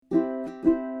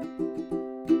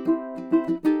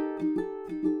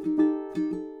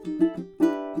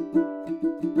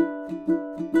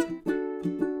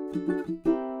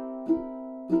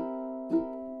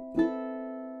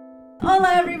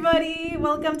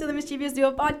welcome to the Mischievous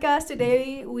Duo podcast.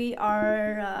 Today we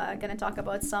are going to talk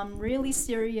about some really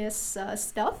serious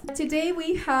stuff. Today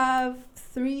we have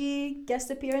 3 guest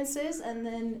appearances and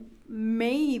then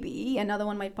maybe another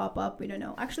one might pop up. We don't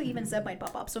know. Actually, even Zeb might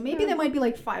pop up. So maybe there might be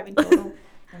like 5 in total.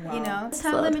 Wow. You know, let's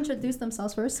have them introduce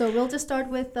themselves first. So we'll just start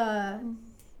with...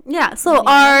 so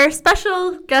our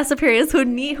special guest appearance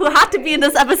who had to be in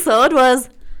this episode was...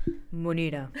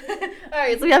 Munira.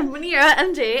 Alright, so we have Munira,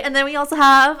 MJ, and then we also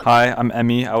have... Hi, I'm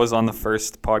Emmy. I was on the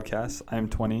first podcast. I am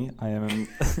 20. I am...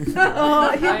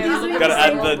 Gotta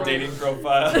add the dating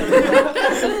profile.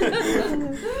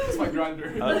 That's my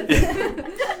grinder.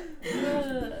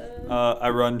 I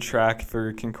run track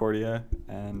for Concordia,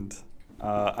 and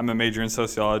I'm a major in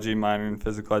sociology, minor in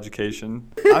physical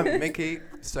education. I'm Mickey,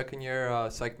 second year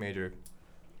psych major.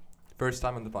 First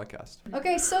time on the podcast.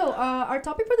 Okay, so our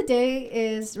topic for the day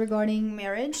is regarding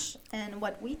marriage and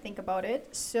what we think about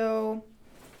it. So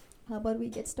how about we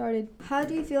get started? How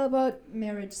do you feel about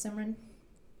marriage, Simran?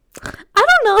 I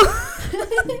don't know.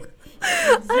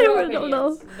 I really don't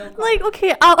know. Like,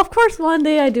 okay, of course one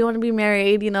day I do want to be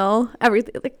married, you know,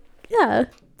 everything. Like, yeah,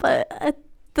 but at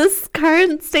this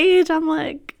current stage, I'm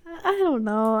like, I don't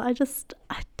know. I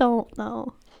don't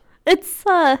know. It's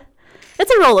a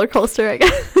roller coaster, I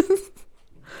guess.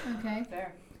 Okay.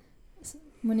 Fair.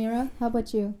 Munira, how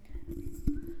about you?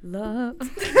 Love.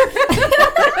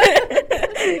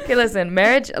 Okay, listen.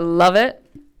 Marriage, love it.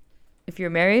 If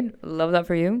you're married, love that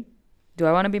for you. Do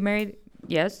I want to be married?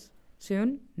 Yes.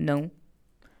 Soon? No.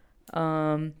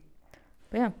 But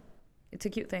yeah, it's a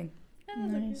cute thing.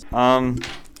 Nice. I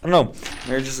don't know.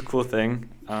 Marriage is a cool thing.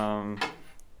 I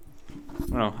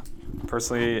don't know.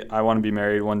 Personally, I want to be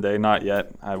married one day. Not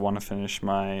yet. I want to finish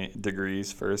my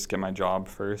degrees first, get my job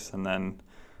first, and then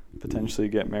potentially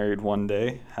get married one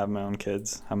day, have my own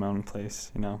kids, have my own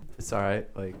place, you know. It's alright,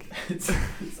 like it's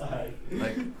alright.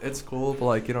 Like it's cool, but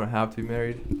like you don't have to be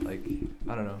married. Like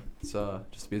I don't know. It's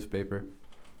just a piece of paper.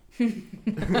 We're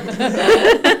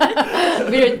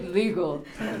legal.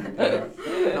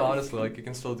 No, honestly, like you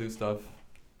can still do stuff.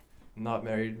 Not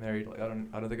married. Like I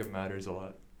don't think it matters a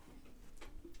lot.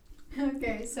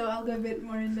 Okay, so I'll go a bit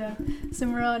more into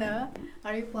Simrana.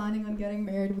 Are you planning on getting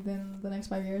married within the next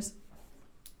 5 years?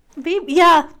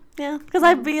 Yeah, because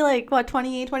I'd be like,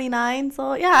 28, 29,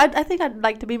 so yeah, I think I'd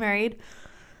like to be married.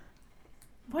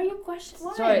 Why are you questioning?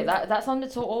 Why? Sorry, that sounded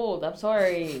so old. I'm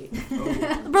sorry.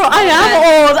 Bro, I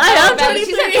am old. I am 23.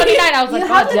 She said 29. I was like, you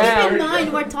have God to damn. keep in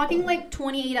mind, we're talking like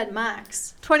 28 at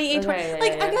max. 28, Okay, 20.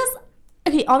 yeah. I guess...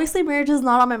 Okay, obviously marriage is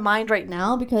not on my mind right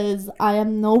now because I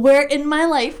am nowhere in my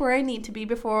life where I need to be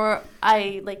before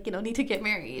I, need to get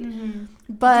married. Mm-hmm.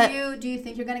 But... Do you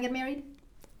think you're going to get married?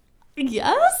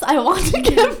 Yes, I want to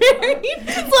get married.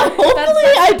 So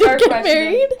hopefully I do get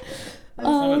married. It's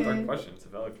not a third question. It's a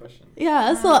valid question.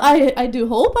 Yeah, so I do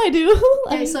hope I do.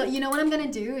 Okay, so you know what I'm going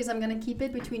to do is I'm going to keep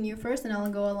it between you first and I'll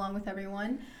go along with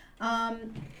everyone.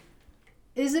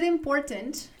 Is it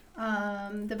important,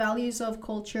 the values of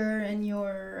culture in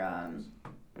your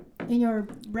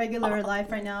regular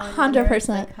life right now? 100%.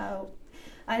 Like how...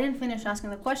 I didn't finish asking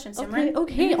the question, Simran.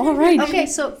 Okay, all right. Okay,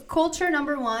 so culture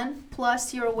number 1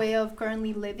 plus your way of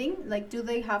currently living, like do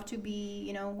they have to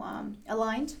be,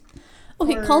 aligned?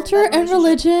 Okay, culture and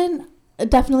religion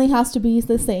definitely has to be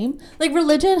the same. Like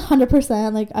religion,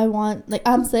 100%. Like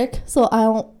I'm sick, so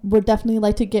would definitely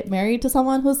like to get married to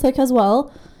someone who's sick as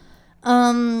well.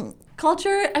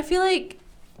 Culture, I feel like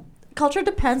culture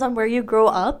depends on where you grow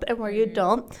up and where you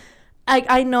don't.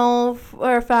 I know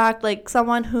for a fact, like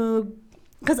someone who...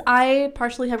 Because I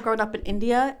partially have grown up in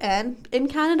India and in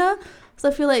Canada, so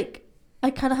I feel like I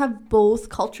kind of have both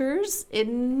cultures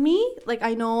in me. Like,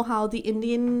 I know how the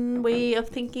Indian way of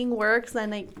thinking works,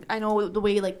 and I know the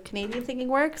way, Canadian thinking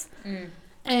works.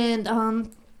 And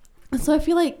so I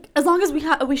feel like as long as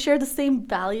we share the same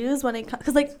values when it comes...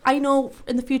 Because, I know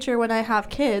in the future when I have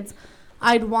kids,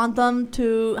 I'd want them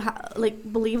to,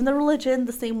 believe in the religion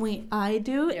the same way I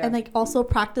do, and, also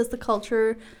practice the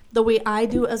culture the way I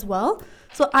do as well.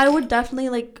 So I would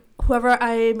definitely, whoever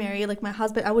I marry, my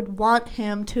husband, I would want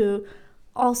him to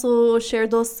also share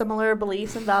those similar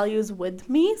beliefs and values with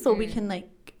me so we can,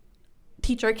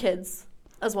 teach our kids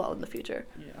as well in the future.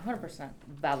 Yeah, 100%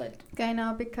 valid. Okay,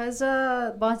 now because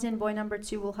Bosnian boy number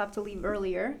 2 will have to leave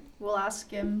earlier, we'll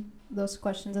ask him those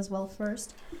questions as well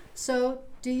first. So,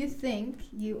 do you think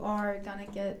you are gonna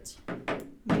get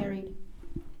married?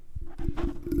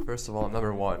 First of all, I'm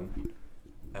number 1.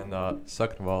 And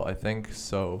second of all, I think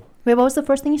so. Wait, what was the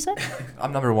first thing you said?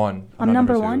 I'm number 1. I'm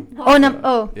number 1? 2.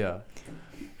 Oh. Yeah.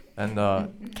 And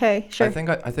okay, sure.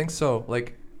 I think so.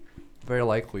 Very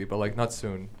likely, but not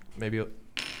soon. Maybe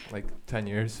 10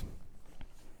 years.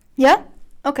 Yeah.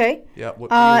 Okay. Yeah.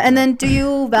 What And then do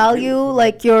you value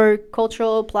like your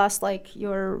cultural plus like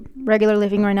your regular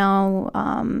living right now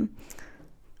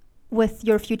with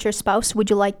your future spouse? Would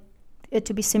you like it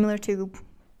to be similar to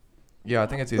Yeah, I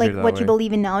think it's easier like that what way. you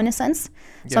believe in now in a sense? So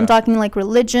Yeah. I'm talking like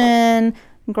religion,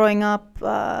 growing up,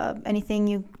 anything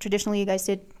you traditionally you guys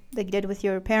did like you did with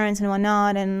your parents and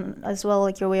whatnot, and as well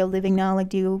like your way of living now. Like,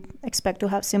 do you expect to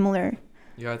have similar?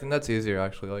 Yeah, I think that's easier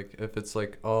actually. Like if it's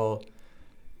like all,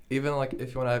 even like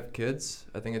if you want to have kids,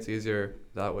 I think it's easier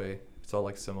that way. It's all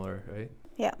like similar, right?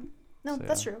 Yeah. No, So,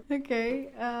 that's yeah. true.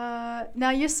 Okay.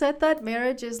 Now you said that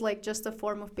marriage is like just a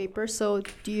form of paper. So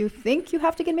do you think you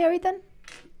have to get married then?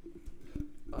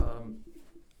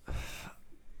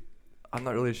 I'm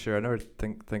not really sure. I never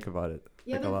think about it.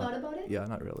 You like, a haven't lot. thought about it? Yeah,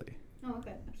 not really. Oh,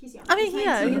 okay. He's young. I mean, He's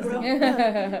yeah, 19, he's-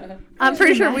 bro. I'm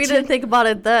pretty sure we didn't think about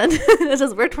it then. It's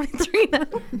just we're 23 now.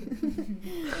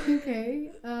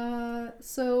 Okay.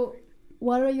 So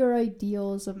what are your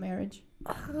ideals of marriage?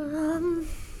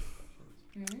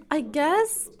 I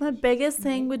guess my biggest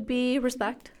thing would be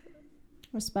respect.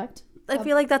 Respect. I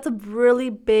feel like that's a really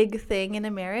big thing in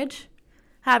a marriage,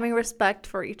 having respect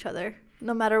for each other,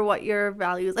 no matter what your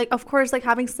values. Like, of course, like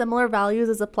having similar values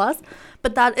is a plus,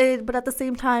 but but at the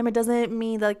same time, it doesn't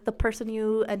mean that like, the person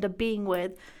you end up being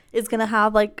with is gonna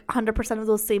have like 100% of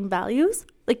those same values.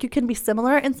 Like, you can be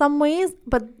similar in some ways,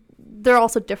 but they're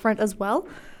also different as well.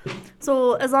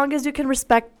 So as long as you can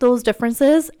respect those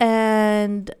differences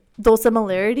and those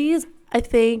similarities, I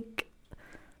think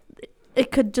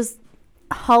it could just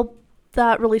help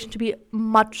that relationship be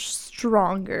much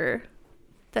stronger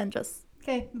than just.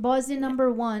 Okay, Bosnia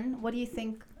number 1. What do you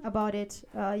think about it?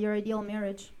 Your ideal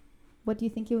marriage. What do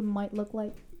you think it might look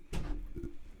like?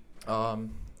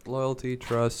 Loyalty,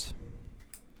 trust.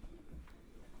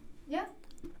 Yeah.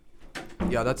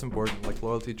 Yeah, that's important. Like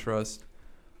loyalty, trust.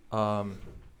 Can't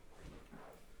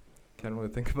really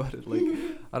think about it. Like,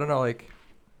 I don't know. Like,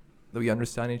 that we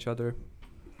understand each other.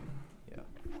 Yeah.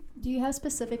 Do you have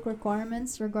specific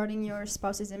requirements regarding your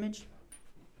spouse's image?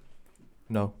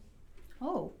 No.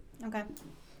 Oh, okay.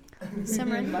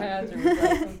 Simran. My answer was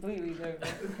like completely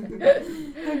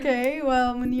different. Okay,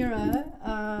 well,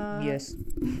 Munira. Yes.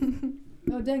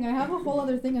 Oh, dang, I have a whole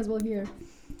other thing as well here.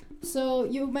 So,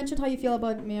 you mentioned how you feel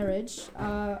about marriage.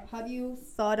 Have you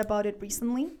thought about it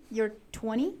recently? You're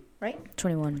 20, right?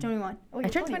 21. 21. Oh, I you're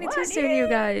turned 20. 22 What? soon, you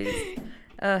guys.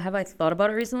 Have I thought about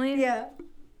it recently? Yeah.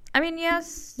 I mean,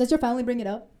 yes. Does your family bring it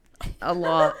up? A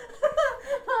lot.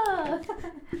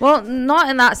 Well, not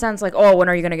in that sense, like, oh, when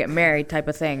are you going to get married type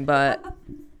of thing. But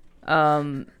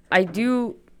I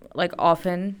do, like,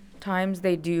 oftentimes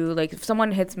they do, like, if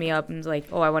someone hits me up and is like,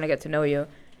 oh, I want to get to know you,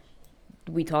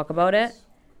 we talk about it.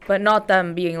 But not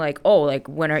them being like, oh, like,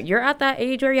 you're at that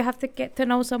age where you have to get to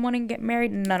know someone and get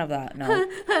married. None of that, no.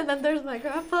 And then there's my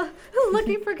grandpa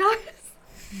looking for guys.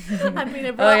 I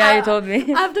mean, bro, Oh, yeah, you told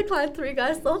me. I've declined 3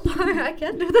 guys so far. I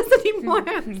can't do this anymore.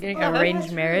 I'm Getting so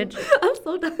arranged marriage. I'm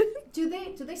so done. Do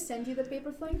they send you the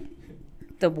paper thing?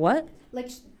 The what? Like,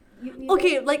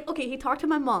 Okay, he talked to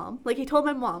my mom. Like, he told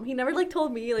my mom. He never, like,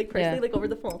 told me, like, personally, Yeah. like, over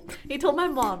the phone. He told my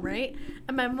mom, right?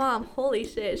 And my mom, holy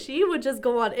shit, she would just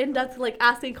go on in-depth, like,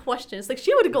 asking questions. Like,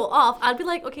 she would go off. I'd be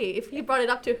like, okay, if he brought it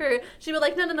up to her, she'd be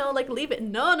like, no, like, leave it.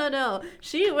 No.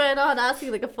 She went on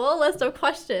asking, like, a full list of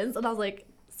questions. And I was like,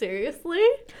 seriously?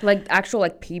 Like, actual,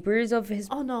 like, papers of his...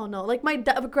 Oh, no. Like, my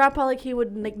grandpa, like, he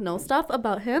would, like, know stuff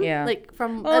about him. Yeah. Like,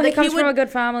 from... Oh, he like, comes would, from a good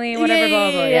family, whatever,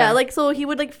 blah, blah, yeah. Like, so he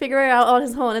would, like, figure it out on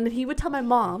his own. And then he would tell my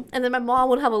mom. And then my mom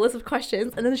would have a list of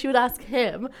questions. And then she would ask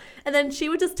him. And then she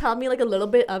would just tell me, like, a little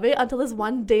bit of it until this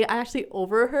one day I actually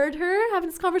overheard her having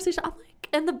this conversation. I'm like,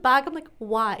 in the back, I'm like,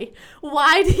 why?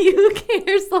 Why do you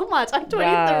care so much? I'm 23.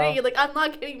 Wow. Like, I'm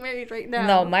not getting married right now.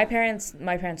 No, my parents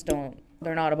don't.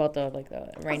 They're not about the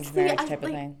arranged See, marriage I- type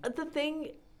like, of thing. The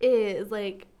thing is,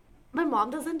 like, my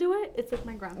mom doesn't do it. It's, like,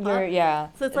 my grandpa. Yeah.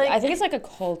 So it's like- I think it's like a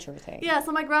culture thing. Yeah,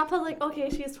 so my grandpa's like, okay,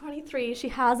 she's 23. She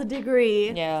has a degree.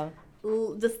 Yeah.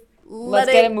 Just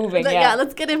Let's get it moving, yeah.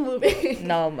 let's get it moving.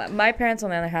 No, my parents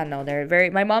on the other hand, no, they're very.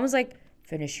 My mom's like,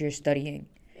 finish your studying.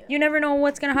 You never know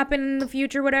what's gonna happen in the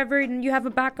future, whatever, and you have a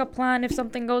backup plan if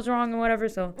something goes wrong or whatever.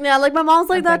 So Yeah, like my mom's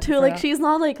like I'm that thankful too. for Like that. she's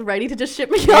not like ready to just ship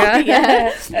me Yeah. off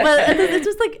yet. But it's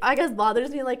just like I guess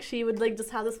bothers me. Like she would like just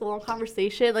have this full on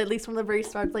conversation. Like at least from the very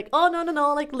start, like oh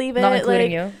no, like leave it. not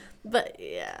including like, you. But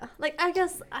yeah, like I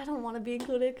guess I don't want to be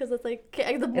included because it's like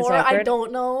the more I awkward.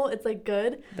 don't know, it's like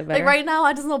good. The Like better. right now,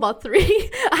 I just know about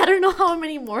 3. I don't know how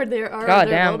many more there are. God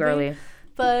there damn, will be. girly.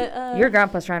 But Your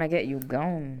grandpa's trying to get you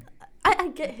gone. I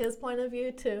get his point of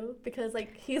view too because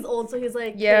like he's old, so he's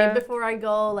like, Yeah. hey, before I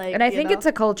go, like. And I you think know. it's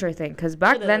a culture thing because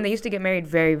back It then is. they used to get married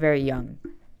very, very young.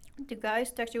 do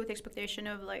guys text you with the expectation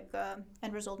of like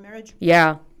end result marriage?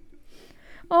 Yeah.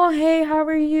 Oh, hey, how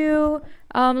are you?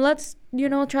 Let's,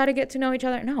 try to get to know each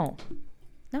other. No.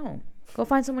 Go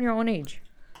find someone your own age.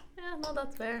 Yeah, no,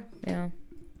 that's fair. Yeah.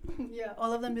 Yeah,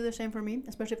 all of them do the same for me,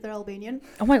 especially if they're Albanian.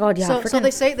 Oh my God, yeah. So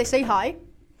they say hi,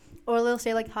 or they'll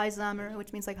say like hi Zammer,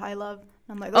 which means like hi love.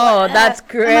 I'm like, Oh, that's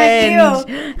cringe. I'm like,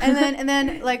 ew. and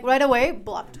then like right away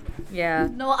blocked. Yeah.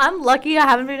 No, I'm lucky I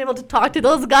haven't been able to talk to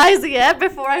those guys yet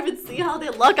before I even see how they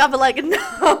look. I'll be like,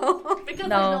 no. Because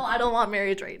No. I know I don't want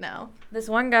marriage right now. This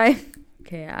one guy,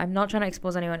 okay, I'm not trying to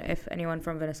expose anyone if anyone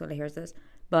from Venezuela hears this,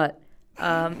 but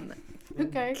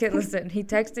Okay. kid, listen, he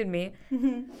texted me.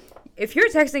 If you're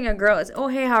texting a girl, it's, oh,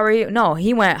 hey, how are you? No,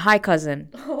 he went, hi, cousin.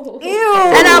 Oh. Ew.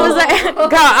 And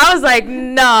I was like,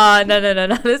 no.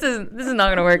 This is not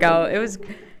gonna work out. It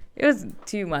was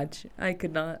too much. I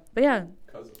could not. But yeah.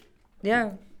 Cousin.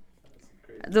 Yeah.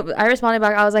 I responded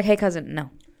back. I was like, hey, cousin. No.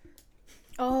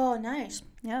 Oh, nice.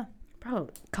 Yeah. Bro,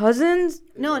 cousins?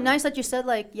 No, nice that you said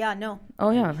like, yeah, no. Oh,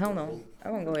 yeah. Hell no. I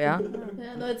won't go, yeah.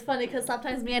 Yeah, no, it's funny because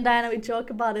sometimes me and Diana, we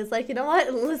joke about it. It's like, you know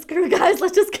what? Let's screw guys.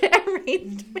 Let's just get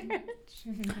arranged marriage.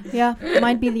 Yeah,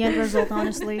 might be the end result,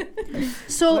 honestly.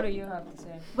 So What do you have to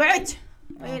say? wait,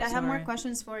 Oh, I have more sorry.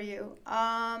 questions for you.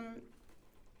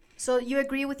 So you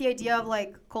agree with the idea of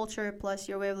like culture plus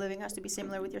your way of living has to be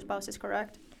similar with your spouse's,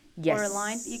 correct? Yes. Or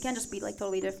aligned. You can't just be like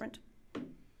totally different.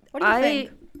 What do you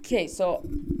think? Okay, so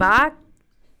back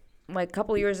like a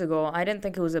couple years ago, I didn't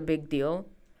think it was a big deal.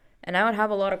 And I would have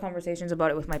a lot of conversations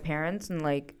about it with my parents and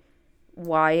like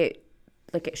why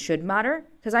it should matter.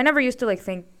 Because I never used to like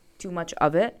think too much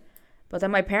of it. But then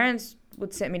my parents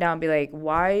would sit me down and be like,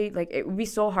 why? Like it would be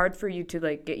so hard for you to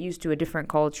like get used to a different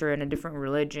culture and a different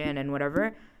religion and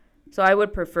whatever. So I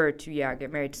would prefer to,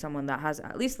 get married to someone that has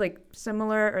at least like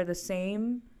similar or the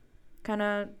same kind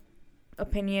of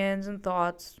opinions and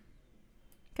thoughts.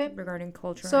 Okay. Regarding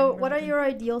culture. So and what are religion. your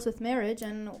ideals with marriage,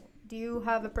 and do you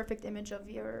have a perfect image of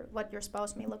what your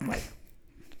spouse may look like?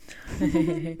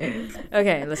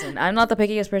 Okay, listen, I'm not the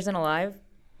pickiest person alive.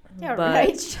 Yeah, but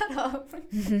right. Shut up.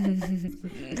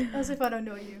 As if I don't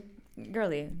know you.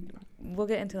 Girly, we'll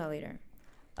get into that later.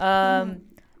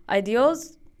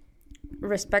 Ideals,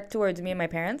 respect towards me and my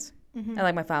parents, Mm-hmm. and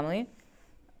like my family.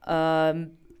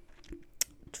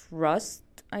 Trust,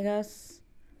 I guess.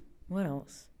 What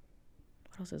else?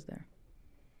 What else is there?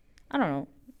 I don't know.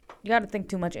 You got to think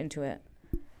too much into it.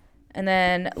 And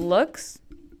then looks.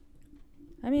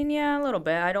 I mean, yeah, a little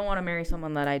bit. I don't want to marry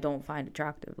someone that I don't find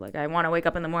attractive. Like, I want to wake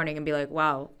up in the morning and be like,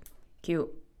 wow, cute.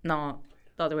 No,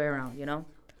 the other way around, you know?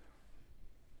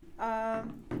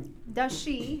 Does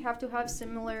she have to have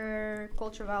similar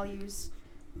culture values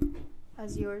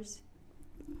as yours?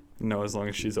 No, as long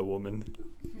as she's a woman.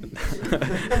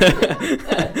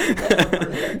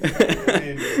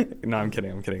 No, I'm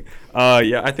kidding.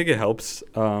 Yeah, I think it helps,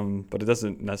 but it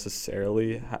doesn't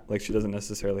necessarily she doesn't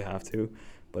necessarily have to,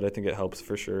 but I think it helps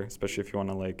for sure, especially if you want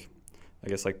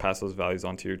to pass those values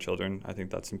on to your children. I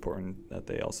think that's important that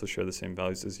they also share the same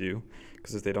values as you,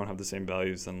 because if they don't have the same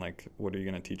values, then what are you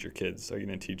going to teach your kids? Are you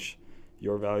going to teach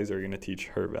your values, or are you going to teach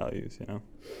her values, you know?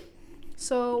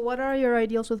 So what are your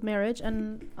ideals with marriage?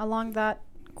 And along that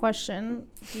question,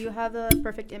 do you have a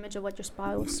perfect image of what your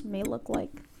spouse may look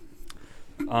like?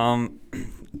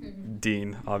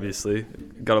 Dean, obviously.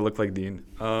 Gotta look like Dean.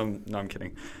 No, I'm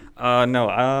kidding.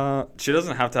 She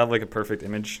doesn't have to have a perfect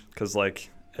image, because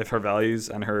if her values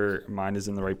and her mind is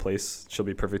in the right place, she'll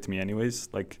be perfect to me anyways.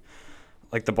 Like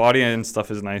the body and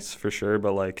stuff is nice for sure,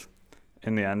 but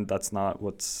in the end, that's not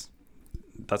what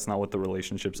the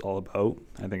relationship's all about.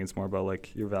 I think it's more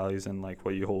about your values and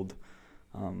what you hold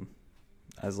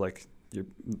as your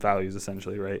values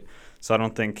essentially, right? So I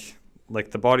don't think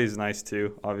the body's nice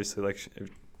too. Obviously,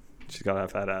 she's gotta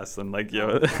have fat ass and but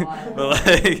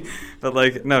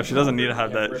no, she doesn't need to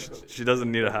have that. She doesn't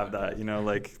need to have that. You know,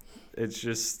 it's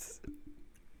just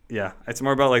it's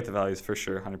more about the values for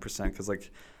sure, 100%. Because I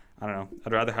don't know,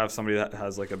 I'd rather have somebody that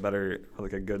has a better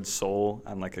a good soul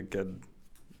and a good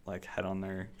head on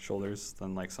their shoulders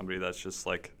than somebody that's just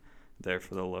there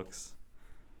for the looks.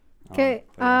 Okay,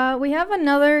 we have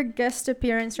another guest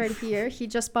appearance right here. He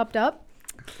just popped up.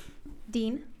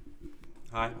 Dean.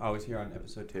 Hi, I was here on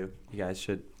episode 2. You guys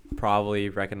should probably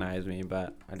recognize me,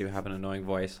 but I do have an annoying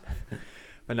voice.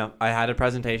 But no, I had a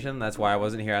presentation. That's why I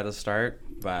wasn't here at the start,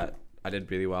 but I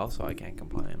did really well, so I can't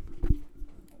complain.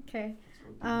 Okay.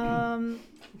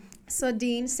 So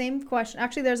Dean, same question.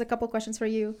 Actually, there's a couple questions for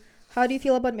you. How do you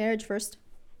feel about marriage first?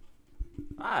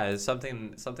 It's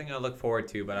something I look forward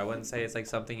to, but I wouldn't say it's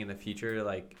something in the future.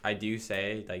 I do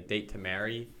say date to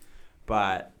marry,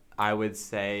 but I would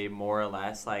say more or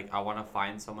less like I want to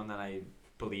find someone that I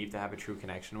believe to have a true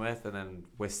connection with, and then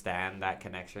withstand that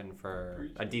connection for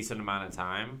a decent amount of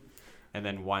time. And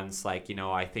then once like, you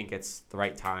know, I think it's the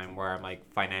right time where I'm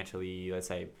like financially, let's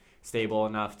say, stable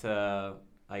enough to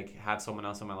like have someone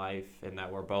else in my life and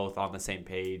that we're both on the same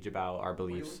page about our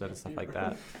beliefs and stuff like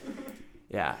that.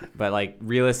 Yeah, but like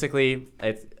realistically,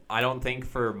 I don't think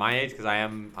for my age, because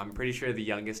I'm pretty sure the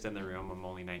youngest in the room. I'm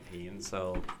only 19,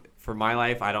 so for my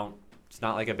life, it's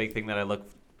not like a big thing that I look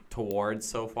towards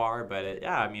so far. But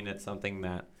I mean, it's something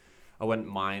that I wouldn't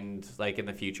mind like in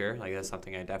the future. Like that's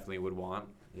something I definitely would want,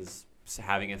 is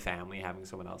having a family, having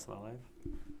someone else in my life.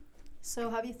 So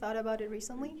have you thought about it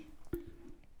recently?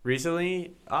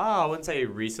 Recently, I wouldn't say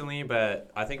recently,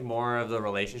 but I think more of the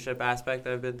relationship aspect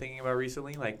that I've been thinking about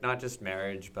recently, like not just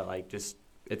marriage, but like just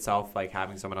itself, like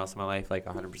having someone else in my life, like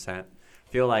 100%.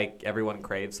 Feel like everyone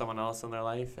craves someone else in their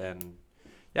life, and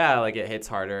yeah, like it hits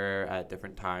harder at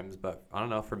different times, but I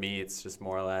don't know, for me, it's just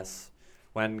more or less,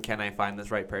 when can I find this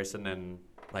right person, and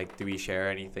like, do we share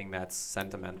anything that's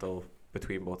sentimental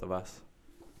between both of us?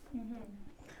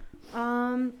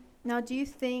 Now, do you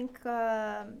think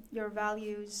your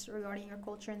values regarding your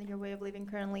culture and your way of living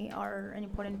currently are an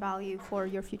important value for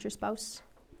your future spouse?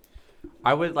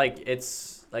 I would like,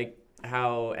 it's like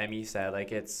how Emmy said,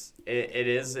 like it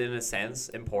is in a sense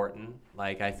important.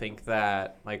 Like I think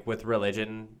that like with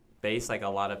religion based, like a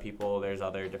lot of people, there's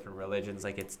other different religions,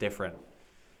 like it's different.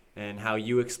 And how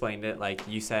you explained it, like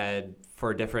you said,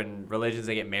 for different religions,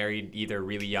 they get married either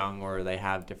really young or they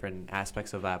have different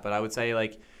aspects of that. But I would say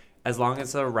like, as long as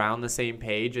it's around the same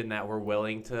page and that we're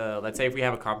willing to, let's say if we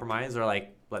have a compromise, or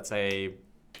like, let's say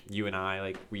you and I,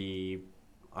 like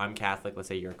I'm Catholic, let's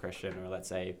say you're a Christian, or let's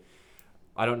say,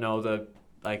 I don't know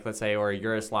let's say, or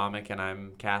you're Islamic and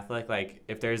I'm Catholic, like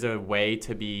if there's a way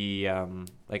to be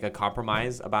like a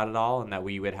compromise about it all, and that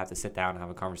we would have to sit down and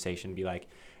have a conversation, be like,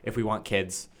 if we want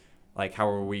kids, like how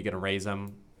are we going to raise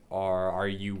them? Or are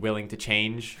you willing to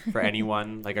change for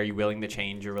anyone? Like, are you willing to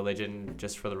change your religion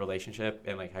just for the relationship,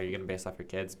 and like how you're gonna base off your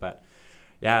kids? But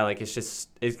yeah, like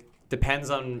it depends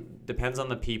on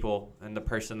the people and the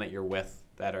person that you're with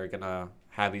that are gonna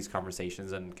have these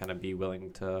conversations and kind of be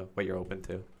willing to what you're open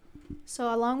to.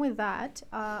 So along with that,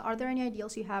 are there any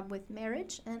ideals you have with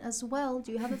marriage? And as well,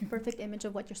 do you have a perfect image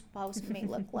of what your spouse may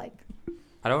look like?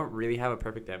 I don't really have a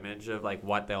perfect image of like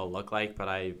what they'll look like, but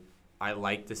I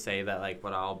like to say that like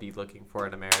what I'll be looking for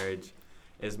in a marriage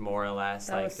is more or less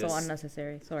that like was so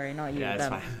unnecessary. Sorry, not you. Yeah, it's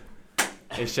fine.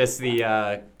 It's just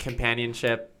the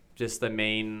companionship, just the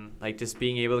main, like just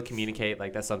being able to communicate.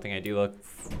 Like that's something I do look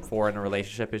for in a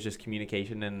relationship, is just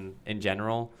communication in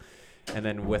general. And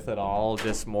then with it all,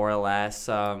 just more or less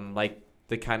like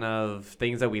the kind of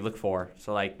things that we look for.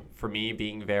 So like for me,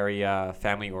 being very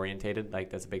family orientated, like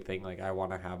that's a big thing. Like I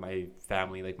want to have my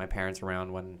family, like my parents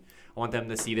around when I want them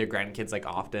to see their grandkids like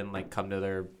often, like come to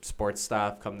their sports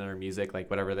stuff, come to their music, like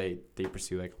whatever they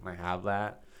pursue, like when I have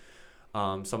that.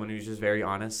 Someone who's just very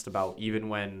honest about, even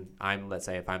when let's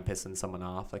say if I'm pissing someone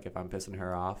off, like if I'm pissing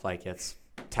her off, like it's,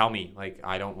 tell me, like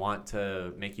I don't want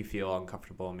to make you feel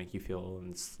uncomfortable and make you feel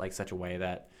in like such a way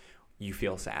that you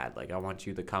feel sad. Like I want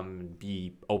you to come and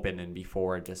be open and be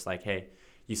forward, just like, hey,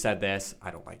 you said this,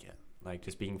 I don't like it. Like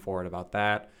just being forward about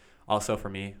that. Also for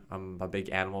me, I'm a big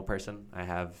animal person. I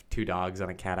have 2 dogs and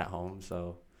a cat at home,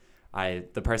 so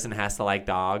the person has to like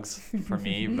dogs for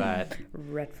me, but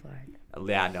red flag.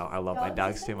 Yeah, no, I love my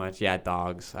dogs too much. Yeah,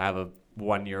 dogs. I have a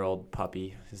 1-year-old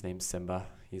puppy. His name's Simba.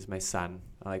 He's my son.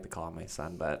 I like to call him my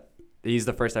son, but he's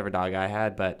the first ever dog I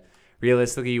had. But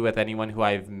realistically, with anyone who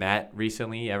I've met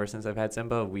recently, ever since I've had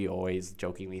Simba, we always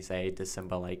jokingly say, does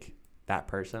Simba like that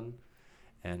person?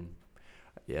 And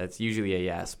yeah, it's usually a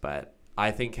yes, but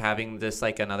I think having this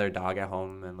like another dog at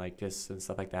home and like just and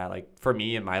stuff like that, like for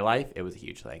me in my life, it was a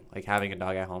huge thing. Like having a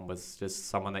dog at home was just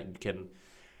someone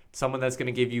that's going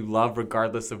to give you love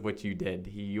regardless of what you did.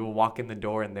 You'll walk in the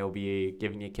door and they'll be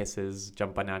giving you kisses,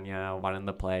 jumping on you, wanting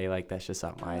to play. Like that's just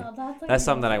something that's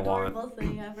something that I want. That's the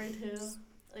most adorable thing ever too.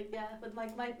 Like yeah, but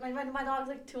like my dog's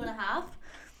like 2.5,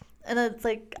 and it's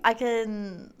like I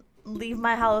can leave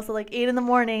my house at like 8 in the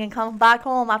morning and come back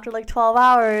home after like 12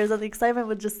 hours, and the excitement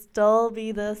would just still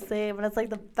be the same, and it's like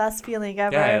the best feeling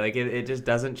ever. Yeah, like it just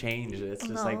doesn't change. It's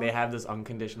just like they have this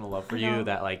unconditional love for you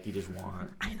that like you just want.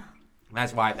 I know.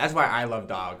 That's why I love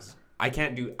dogs.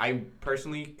 I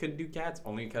personally couldn't do cats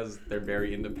only because they're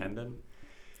very independent.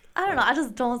 I don't know. I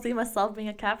just don't see myself being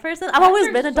a cat person. I've always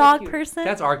been a dog person.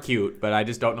 Cats are cute, but I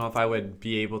just don't know if I would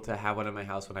be able to have one in my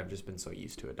house when I've just been so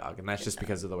used to a dog. And that's just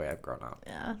because of the way I've grown up.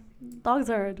 Yeah. Dogs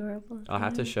are adorable. I'll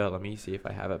have to let me see if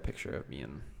I have a picture of me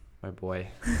and my boy.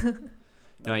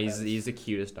 No, he's the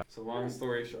cutest dog. So long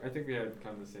story short, I think we had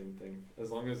kind of the same thing.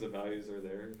 As long as the values are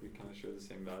there, we kind of share the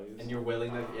same values. And you're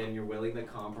willing to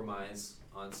compromise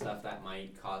on stuff that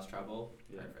might cause trouble.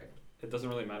 Yeah. Perfect. It doesn't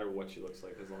really matter what she looks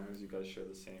like, as long as you guys share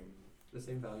the same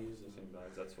values.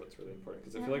 values. That's what's really important.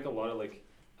 Because I feel like a lot of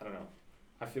I don't know.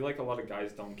 I feel like a lot of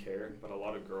guys don't care, but a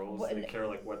lot of girls they care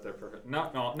like what their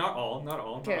not all, not all, not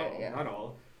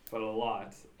all, but a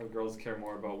lot of girls care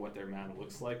more about what their man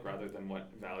looks like rather than what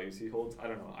values he holds. I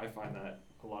don't know. I find that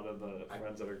a lot of the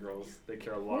friends that are girls, they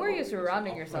care a lot. Who are you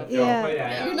surrounding yourself with?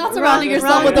 Yeah. You're not surrounding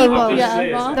yourself with people.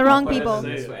 Yeah, the wrong people.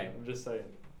 I'm just saying.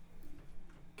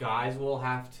 Guys will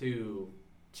have to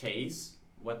chase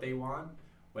what they want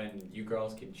when you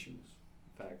girls can choose.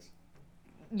 Facts.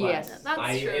 Yes.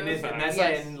 That's true. And that's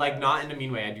Yes. not in a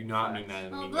mean way. I do not mean that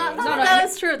in a mean way. That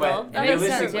is true though. But That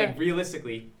makes sense.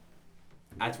 realistically,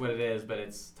 that's what it is. But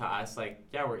it's to us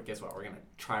guess what? We're gonna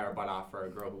try our butt off for a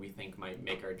girl who we think might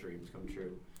make our dreams come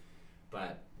true.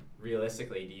 But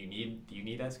realistically, do you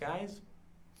need us guys?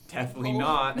 Definitely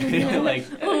not.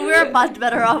 We're much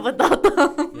better off without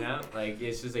them. Yeah,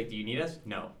 it's just do you need us?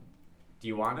 No. Do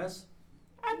you want us?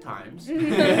 At times.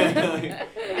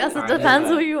 Guess it depends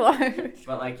who you are.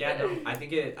 But I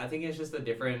think it's just a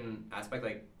different aspect.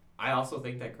 I also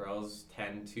think that girls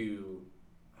tend to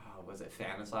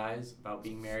fantasize about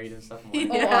being married and stuff more.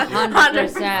 Yeah.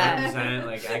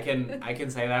 100%. I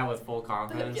can say that with full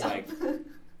confidence.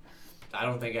 I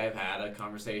don't think I've had a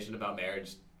conversation about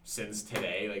marriage since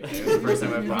today. It was the first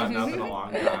time I've brought it up in a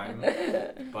long time.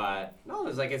 But no,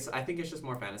 I think it's just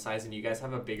more fantasized, and you guys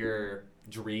have a bigger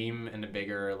dream and a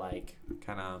bigger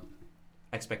kind of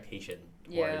expectation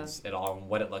towards it all and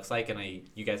what it looks like, and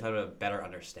you guys have a better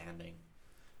understanding.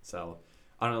 So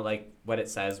I don't know, what it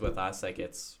says with us,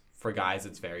 it's for guys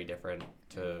it's very different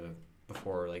to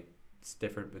before, it's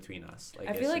different between us.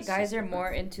 I feel like guys are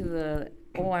more into the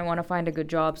I want to find a good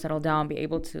job, settle down, be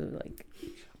able to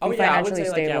Oh yeah, I would say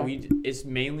stable. it's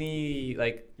mainly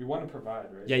you want to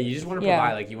provide, right? Yeah, you just want to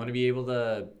provide. You want to be able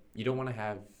to. You don't want to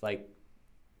have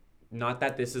not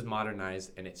that this is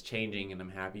modernized and it's changing and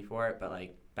I'm happy for it, but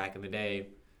back in the day,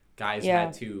 guys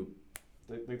had to.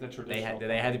 The traditional.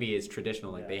 They had to be as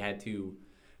traditional. They had to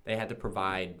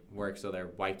provide work so their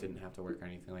wife didn't have to work or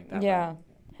anything like that. Yeah,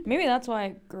 maybe that's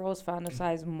why girls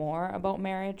fantasize more about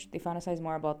marriage. They fantasize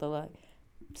more about the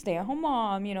stay-at-home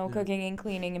mom, cooking and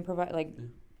cleaning and provide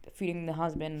feeding the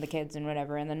husband, the kids, and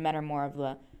whatever. And then men are more of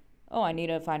the, I need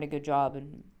to find a good job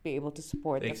and be able to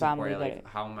support the family.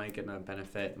 How am I gonna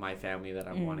benefit my family that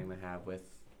I'm wanting to have with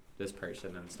this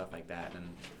person and stuff like that? And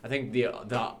I think the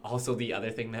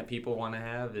other thing that people want to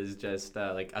have is just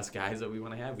us guys that we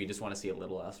want to have. We just want to see a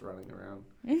little us running around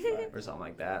or something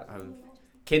like that.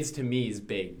 Kids to me is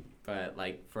big. But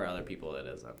for other people it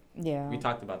isn't. Yeah. We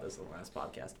talked about this in the last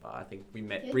podcast. I think we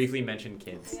briefly mentioned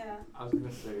kids. Yeah. I was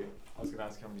gonna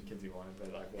ask how many kids you wanted,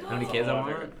 but how many kids I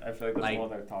want? I feel like that's a whole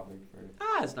other topic for.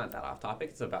 It's not that off topic.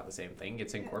 It's about the same thing.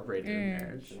 It's incorporated in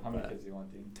marriage. So how many kids do you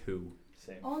want, Dean? 2.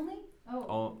 Same. Only?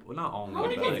 Oh, well, not only. How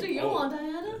many but kids do you want,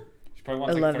 Diana? She probably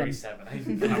wants 11. 37.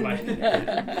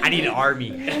 I need an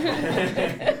army.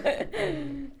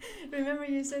 Remember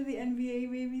you said the NBA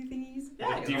baby thingies?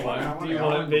 Yeah. Do you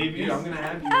want babies? I'm gonna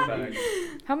have you back.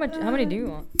 How many do you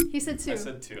want? He said 2. I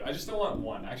said 2. I just don't want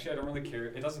 1. Actually, I don't really care.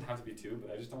 It doesn't have to be 2,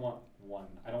 but I just don't want 1.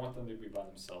 I don't want them to be by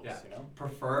themselves. Yeah.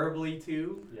 Preferably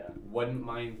 2. Yeah. Wouldn't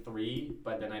mind 3,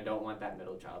 but then I don't want that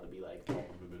middle child to be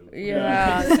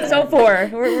Yeah. So 4.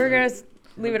 We're gonna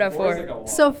leave it at 4.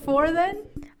 So 4 then?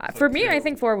 For me, I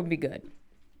think 4 would be good.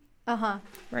 Uh-huh.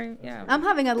 Right? Yeah. I'm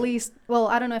having at least,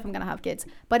 I don't know if I'm going to have kids,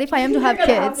 but if I am to have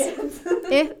kids,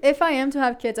 if I am to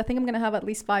have kids, I think I'm going to have at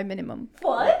least 5 minum.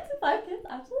 What? 5 kids?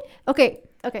 Absolutely. Okay.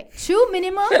 2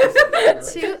 minimum.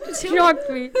 Shocked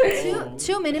me.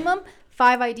 2 minimum,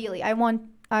 5 ideally. I want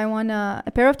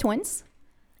a pair of twins.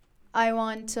 I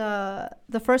want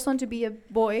the first one to be a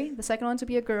boy, the second one to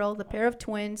be a girl, the pair of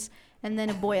twins, and then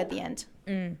a boy at the end.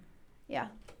 Yeah.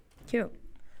 Cute.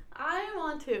 I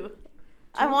want 2.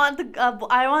 I want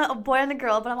a boy and a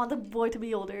girl, but I want the boy to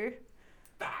be older.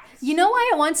 You know why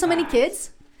I want so many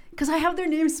kids? Because I have their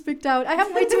names picked out. I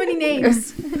have way too many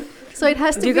names. So it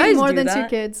has to be more than 2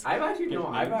 kids. I've actually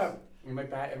I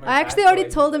actually already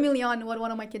told Emilion what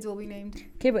one of my kids will be named.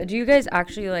 Okay, but do you guys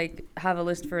actually have a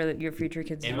list for your future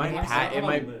kids? In my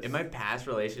past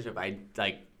relationship, I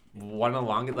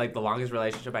the longest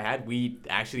relationship I had, we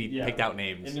actually picked out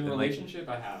names. In a relationship,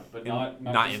 I have, but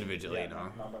not individually. No.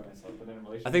 Not by myself, but in a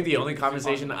relationship. I think the only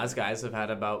conversation us guys have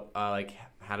had about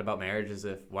had about marriage is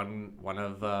if one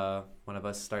of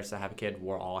us starts to have a kid,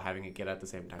 we're all having a kid at the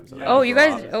same time. So Yeah. Oh, you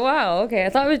guys. Rob. Oh, wow. Okay, I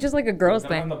thought it was just like a girls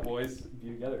Then thing. the boys be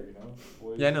together, you know.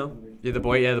 Boys Yeah, no. Yeah,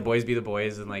 the boys be the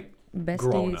boys and like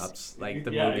grown Besties. ups, like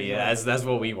the Yeah, movie. exactly. That's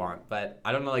what we want. But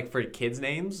I don't know, like for kids'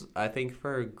 names, I think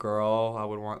for a girl, I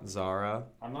would want Zara.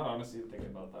 I'm not honestly thinking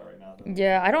about that right now. Though.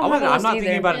 Yeah, I don't have I'm those not either.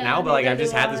 thinking about it Yeah, now, but like neither I've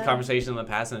just do had this I. conversation in the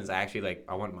past, and it's actually like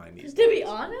I wouldn't mind these. To be days.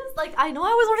 honest, like I know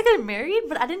I always want to get married,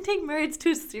 but I didn't take marriage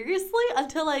too seriously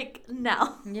until like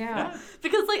now. Yeah.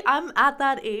 Because like I'm at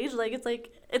that age, like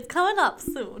it's coming up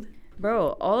soon.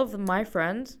 Bro, all of my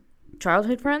friends,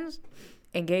 childhood friends,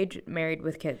 engaged, married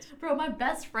with kids. Bro, my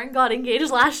best friend got engaged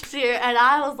last year, and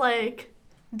I was like,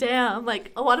 damn,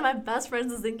 like one of my best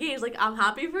friends is engaged. Like I'm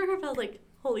happy for her, but I was like,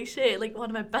 holy shit, like one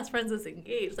of my best friends is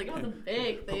engaged. Like it was a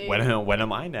big thing. When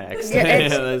am I next? Yeah,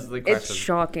 it's- That's the It's question.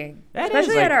 shocking, It is,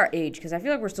 especially like- at our age, because I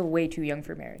feel like we're still way too young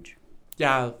for marriage.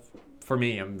 Yeah, for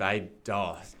me,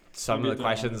 some We of the did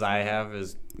questions I have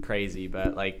is crazy,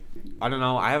 but like I don't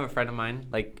know. I have a friend of mine,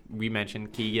 like we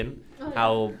mentioned, Keegan. Oh,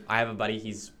 How I have a buddy.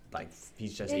 He's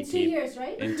just 18.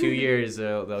 right? In 2 years,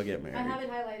 they'll get married.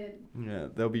 it highlighted. Yeah,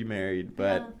 they'll be married,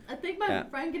 Yeah, I think my yeah.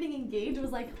 friend getting engaged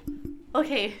was like,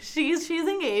 okay, she's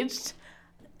engaged.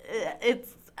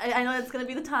 I know it's gonna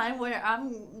be the time where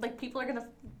I'm like people are gonna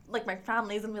like my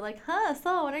family's gonna be like, huh?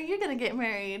 So when are you gonna get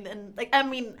married? And like I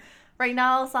mean, right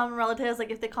now some relatives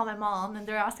like if they call my mom and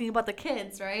they're asking about the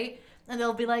kids, right? And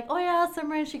they'll be like, oh yeah,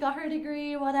 Simran, she got her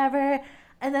degree, whatever.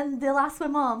 And then they'll ask my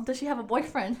mom, does she have a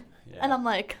boyfriend? Yeah. And I'm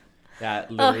like, Yeah,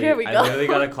 oh, here we I go. literally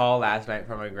got a call last night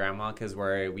from my grandma because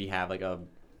we have like a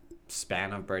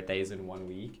span of birthdays in 1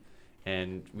 week,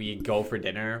 and we go for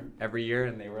dinner every year,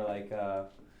 and they were like,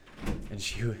 and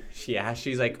she asked,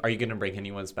 she's like, "Are you gonna bring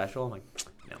anyone special?" I'm like,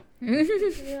 "No."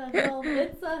 yeah, no,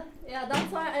 it's yeah,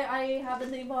 that's why I have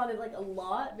been thinking about it like a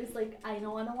lot. Because like I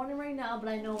know I don't want it right now, but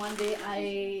I know one day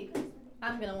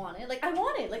I'm gonna want it. Like I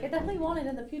want it. Like I definitely want it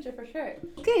in the future for sure.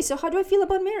 Okay, so how do I feel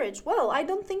about marriage? Well, I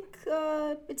don't think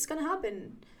it's gonna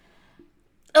happen.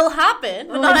 It'll happen,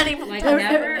 but not anymore. Like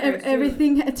never or soon?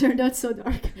 Everything turned out so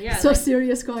dark. Yeah, So like-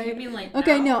 serious, going. mean like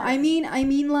Okay, no, I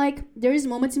mean like there is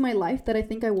moments in my life that I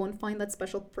think I won't find that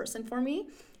special person for me,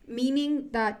 meaning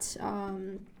that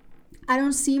I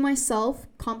don't see myself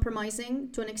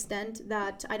compromising to an extent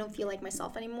that I don't feel like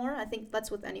myself anymore. I think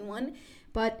that's with anyone,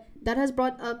 but that has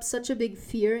brought up such a big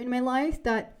fear in my life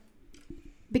that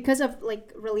because of like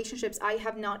relationships, I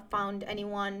have not found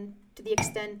anyone to the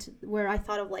extent where I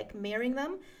thought of like marrying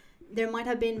them. There might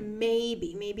have been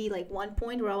maybe like one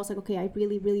point where I was like, okay, I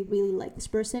really, really, really like this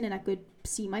person and I could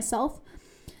see myself.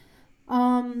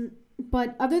 But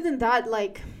other than that,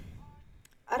 like,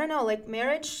 I don't know, like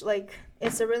marriage, like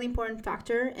it's a really important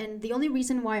factor. And the only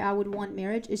reason why I would want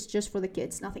marriage is just for the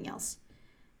kids, nothing else.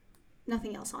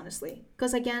 Nothing else, honestly.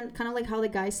 Because again, kind of like how the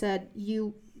guy said,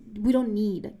 we don't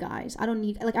need guys. I don't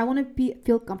need, like, I want to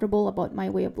feel comfortable about my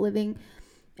way of living,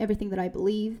 everything that I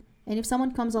believe. And if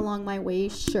someone comes along my way,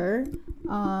 sure.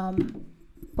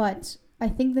 But I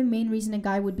think the main reason a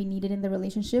guy would be needed in the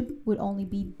relationship would only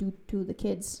be due to the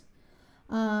kids.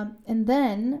 And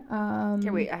then... Okay,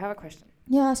 wait, I have a question.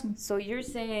 Yeah, ask me. So you're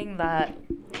saying that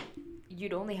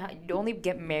you'd only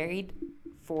get married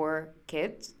for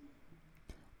kids,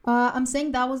 I'm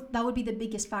saying that would be the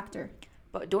biggest factor.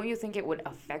 but don't you think it would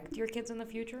affect your kids in the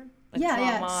future? Yeah.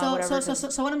 trauma, whatever,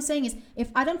 So what I'm saying is, if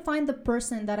I don't find the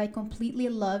person that I completely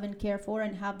love and care for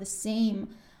and have the same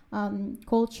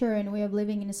culture and way of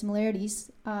living and the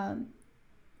similarities,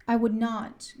 I would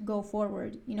not go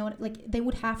forward. You know, like they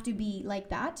would have to be like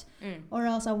that, or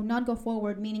else I would not go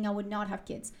forward. Meaning I would not have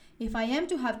kids. If I am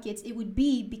to have kids, it would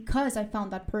be because I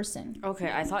found that person. Okay,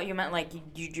 I thought you meant like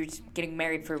you're just getting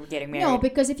married for getting married. No,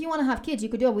 because if you want to have kids, you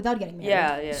could do it without getting married.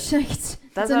 Yeah. it's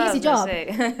That's an what I easy was gonna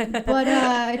job. say. But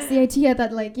it's the idea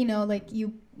that like, you know, like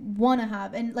you want to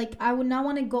have, and like I would not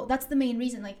want to go. That's the main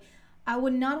reason. Like I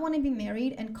would not want to be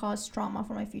married and cause trauma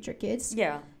for my future kids.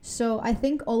 Yeah. So I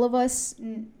think all of us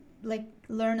like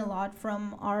learn a lot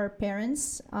from our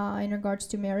parents in regards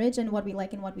to marriage and what we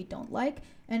like and what we don't like.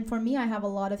 And for me, I have a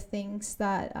lot of things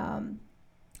that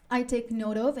I take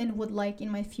note of and would like in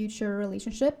my future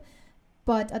relationship,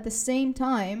 but at the same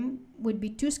time would be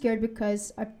too scared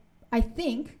because I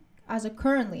think as a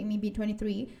currently me being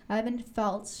 23, I haven't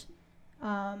felt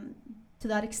to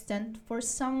that extent for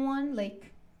someone,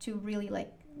 like to really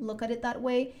like look at it that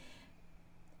way.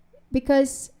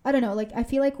 Because I don't know, like I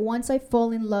feel like once I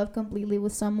fall in love completely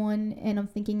with someone and I'm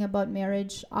thinking about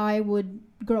marriage, I would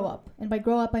grow up. And by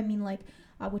grow up, I mean like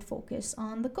I would focus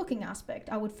on the cooking aspect.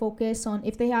 I would focus on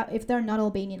if they're not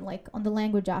Albanian, like on the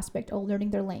language aspect or learning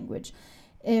their language.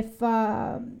 If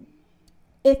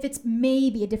if it's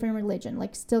maybe a different religion,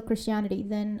 like still Christianity,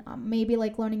 then maybe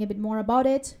like learning a bit more about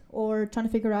it or trying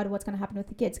to figure out what's going to happen with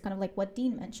the kids, kind of like what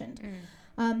Dean mentioned.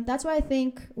 That's why I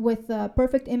think with the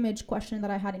perfect image question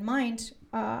that I had in mind,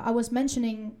 I was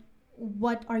mentioning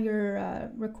what are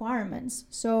your requirements.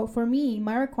 So for me,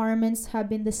 my requirements have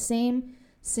been the same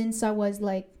since I was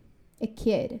like a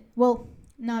kid. Well,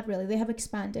 not really. They have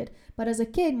expanded. But as a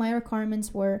kid, my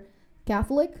requirements were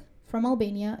Catholic, from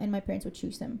Albania, and my parents would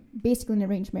choose them. Basically an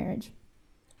arranged marriage.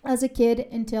 As a kid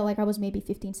until like I was maybe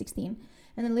 15, 16.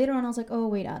 And then later on I was like, oh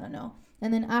wait, I don't know.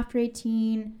 And then after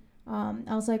 18, I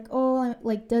was like, oh,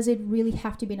 like does it really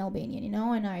have to be an Albanian, you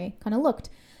know? And I kind of looked.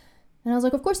 And I was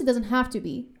like, of course it doesn't have to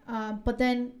be. But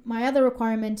then my other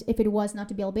requirement, if it was not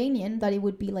to be Albanian, that it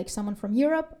would be like someone from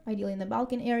Europe, ideally in the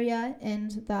Balkan area,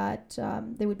 and that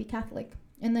they would be Catholic.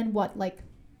 And then what, like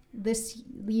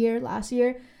last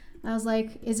year, I was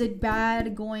like, is it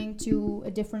bad going to a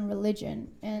different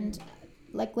religion? And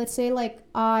like, let's say like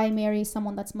I marry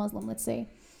someone that's Muslim, let's say.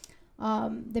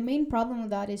 The main problem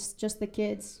with that is just the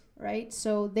kids, right?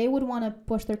 So they would want to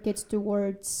push their kids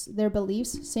towards their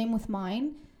beliefs. Same with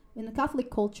mine. In the Catholic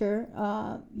culture,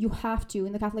 you have to,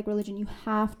 in the Catholic religion, you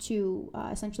have to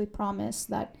essentially promise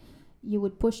that you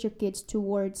would push your kids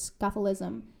towards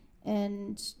Catholicism.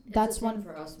 And that's one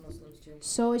for us Muslims too.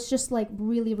 So it's just like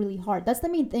really, really hard. That's the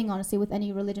main thing, honestly, with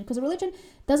any religion, because a religion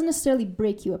doesn't necessarily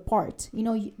break you apart. You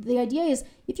know, the idea is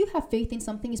if you have faith in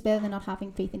something, it's better than not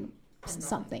having faith in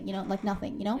something. You know, like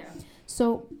nothing. You know,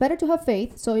 so better to have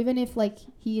faith. So even if like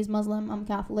he is Muslim, I'm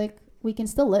Catholic, we can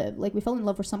still live. Like we fell in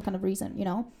love for some kind of reason. You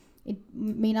know, it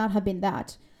may not have been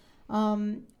that,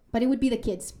 but it would be the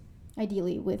kids,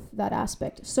 ideally, with that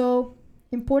aspect. So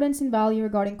importance and value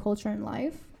regarding culture and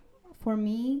life. For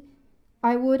me,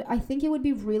 I think it would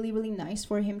be really, really nice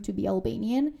for him to be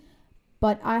Albanian,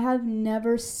 but I have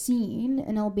never seen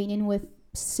an Albanian with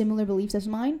similar beliefs as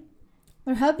mine.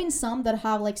 There have been some that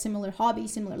have like similar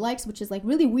hobbies, similar likes, which is like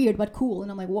really weird but cool,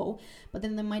 and I'm like, whoa. But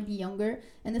then they might be younger.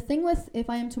 And the thing with if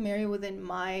I am to marry within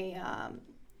my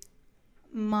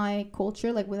my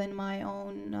culture, like within my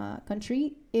own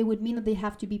country, it would mean that they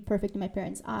have to be perfect in my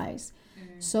parents' eyes.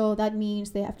 So that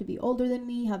means they have to be older than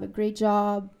me, have a great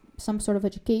job, some sort of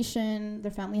education,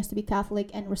 their family has to be Catholic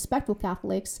and respectful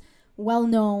Catholics, well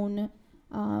known.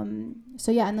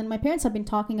 So yeah, and then my parents have been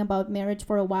talking about marriage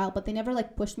for a while, but they never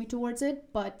like pushed me towards it.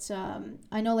 But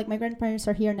I know like my grandparents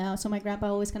are here now, so my grandpa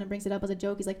always kind of brings it up as a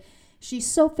joke. He's like, she's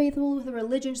so faithful with her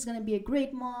religion, she's gonna be a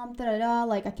great mom, da da da.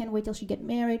 Like I can't wait till she get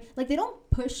married. Like they don't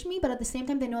push me, but at the same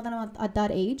time they know that I'm at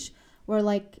that age where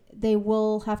like they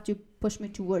will have to push me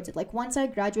towards it. Like once I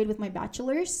graduate with my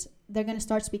bachelor's, they're gonna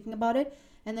start speaking about it.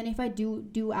 And then if I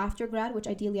do after grad, which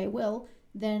ideally I will,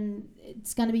 then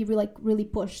it's gonna be really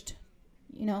pushed,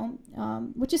 you know,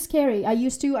 which is scary. I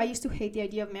used to hate the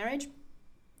idea of marriage.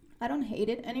 I don't hate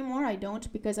it anymore. I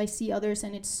don't, because I see others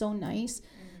and it's so nice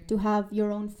to have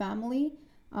your own family.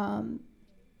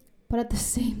 But at the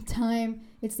same time,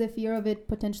 it's the fear of it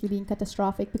potentially being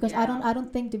catastrophic, because I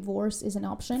don't think divorce is an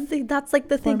option. See, that's like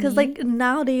the thing, because like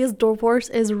nowadays divorce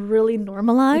is really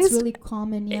normalized. It's really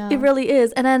common. It really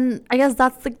is. And then I guess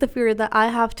that's like the fear that I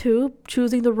have too,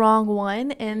 choosing the wrong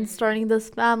one and starting this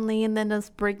family and then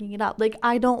just breaking it up. Like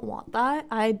I don't want that.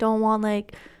 I don't want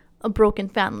like a broken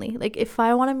family. Like if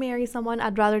I want to marry someone,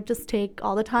 I'd rather just take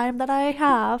all the time that I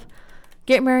have,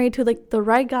 get married to like the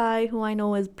right guy who I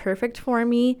know is perfect for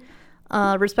me,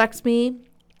 respects me,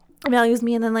 values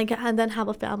me, and then have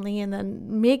a family, and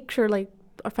then make sure like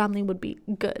our family would be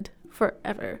good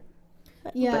forever.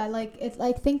 Yeah, but like it's,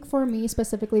 I think for me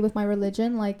specifically with my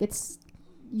religion, like it's,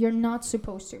 you're not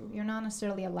supposed to, you're not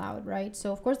necessarily allowed, right?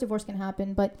 So of course divorce can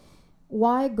happen, but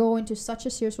why go into such a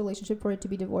serious relationship for it to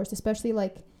be divorced? Especially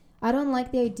like I don't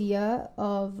like the idea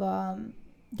of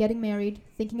getting married,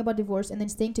 thinking about divorce, and then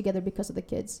staying together because of the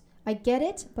kids. I get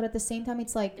it, but at the same time,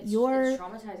 it's like it's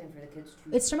traumatizing for the kids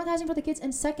too. It's traumatizing for the kids,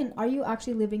 and second, are you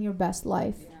actually living your best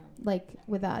life? Yeah. Like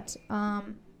with that?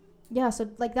 Yeah. So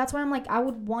like that's why I'm like I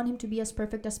would want him to be as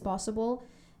perfect as possible,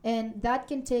 and that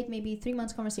can take maybe 3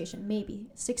 months conversation,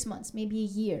 maybe 6 months, maybe a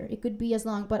year. It could be as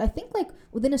long, but I think like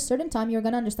within a certain time, you're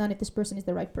gonna understand if this person is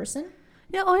the right person.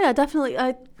 Yeah, oh yeah, definitely.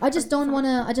 I just don't want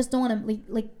to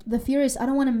like the fear is I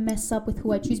don't want to mess up with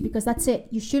who I choose, because that's it.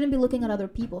 You shouldn't be looking at other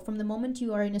people from the moment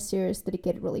you are in a serious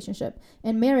dedicated relationship,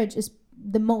 and marriage is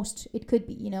the most it could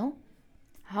be, you know?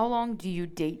 How long do you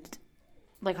date?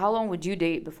 Like how long would you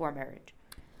date before marriage?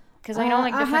 Cuz I know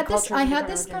like different cultures. I had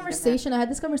this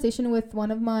conversation with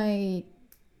one of my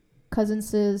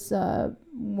cousins'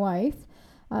 wife.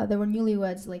 They were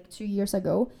newlyweds like 2 years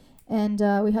ago, and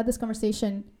we had this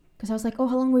conversation because I was like, oh,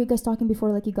 how long were you guys talking before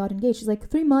like you got engaged? She's like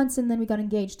 3 months, and then we got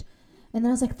engaged. And then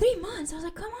I was like, 3 months? I was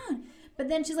like, come on. But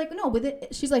then she's like, no,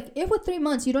 she's like, if with 3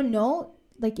 months you don't know,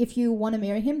 like if you want to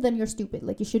marry him, then you're stupid.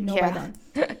 Like you should know by then.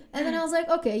 And then I was like,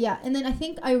 okay, yeah. And then I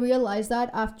think I realized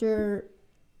that after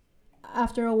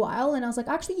a while, and I was like,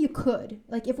 actually you could.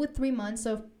 Like if with 3 months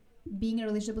of being in a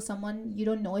relationship with someone, you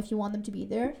don't know if you want them to be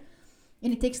there,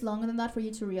 and it takes longer than that for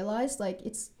you to realize, like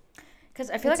it's, because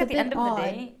I feel like at the end of the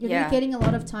day, you're dedicating a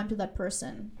lot of time to that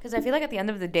person. Because I feel like at the end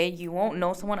of the day, you won't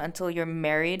know someone until you're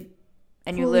married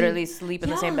and you Fully. literally sleep in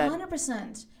the same bed.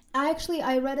 100%.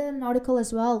 I read in an article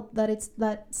as well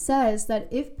that says that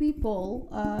if people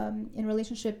in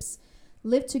relationships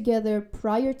live together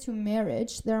prior to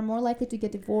marriage, they're more likely to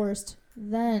get divorced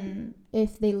than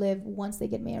if they live once they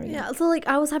get married. Yeah, so like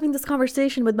I was having this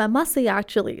conversation with my masi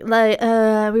actually. Like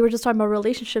we were just talking about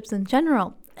relationships in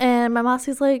general. And my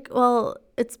masi's like, well,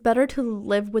 it's better to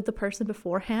live with the person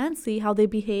beforehand, see how they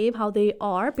behave, how they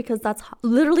are, because that's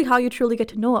literally how you truly get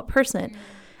to know a person.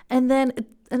 And then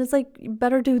it's like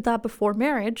better do that before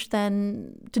marriage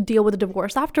than to deal with a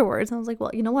divorce afterwards. And I was like,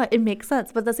 well, you know what? It makes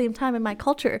sense. But at the same time, in my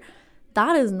culture,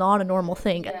 that is not a normal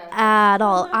thing at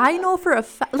all. I know for a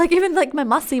fact, like even like my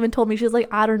must even told me, she's like,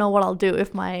 I don't know what I'll do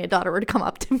if my daughter were to come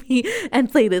up to me and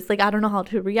say this. Like, I don't know how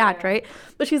to react, right?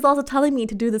 But she's also telling me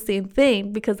to do the same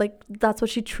thing because like that's what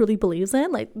she truly believes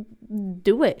in. Like,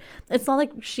 do it. It's not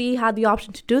like she had the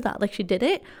option to do that. Like she did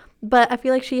it. But I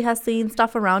feel like she has seen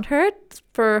stuff around her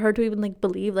for her to even like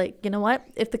believe like, you know what,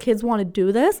 if the kids want to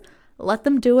do this, let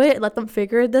them do it. Let them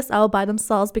figure this out by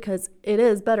themselves because it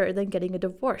is better than getting a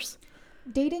divorce.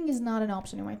 Dating is not an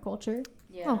option in my culture.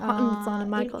 Yeah. It's not in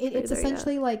my culture It's either,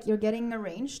 essentially like you're getting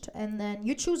arranged and then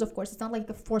you choose, of course. It's not like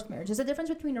a forced marriage. There's a difference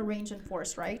between arranged and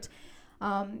forced, right?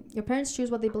 Your parents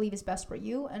choose what they believe is best for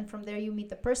you, and from there you meet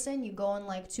the person, you go on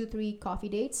like 2-3 coffee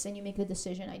dates, and you make the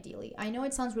decision ideally. I know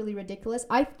it sounds really ridiculous.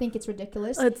 I think it's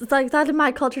ridiculous. It's like that in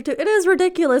my culture too. It is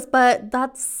ridiculous, but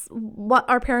that's what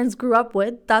our parents grew up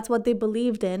with. That's what they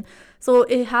believed in. So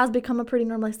it has become a pretty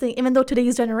normalized thing. Even though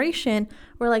today's generation,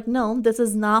 we're like, no, this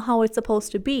is not how it's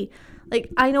supposed to be. Like,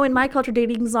 I know in my culture,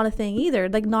 dating is not a thing either.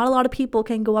 Like, not a lot of people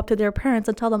can go up to their parents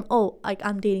and tell them, oh, like,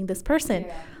 I'm dating this person.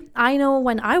 Yeah. I know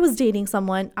when I was dating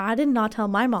someone, I did not tell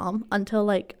my mom until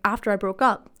like after I broke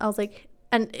up. I was like,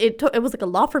 and it was like a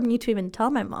lot for me to even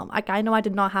tell my mom. Like, I know I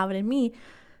did not have it in me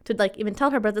to like even tell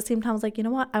her, but at the same time I was like, you know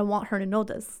what, I want her to know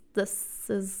this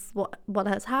is what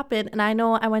has happened. And I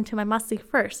know I went to my masi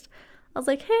first. I was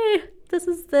like, hey, this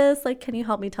is this, like, can you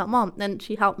help me tell mom? And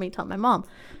she helped me tell my mom.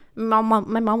 My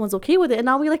mom was okay with it, and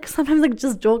now we like sometimes like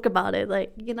just joke about it,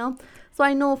 like, you know. So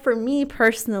I know for me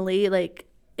personally, like,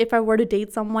 if I were to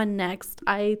date someone next,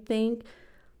 I think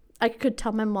I could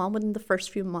tell my mom within the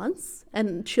first few months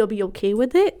and she'll be okay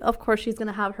with it. Of course, she's going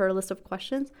to have her list of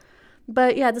questions.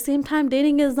 But yeah, at the same time,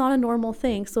 dating is not a normal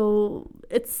thing. So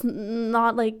it's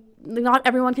not like, not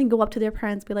everyone can go up to their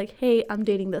parents and be like, hey, I'm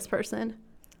dating this person.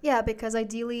 Yeah, because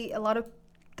ideally a lot of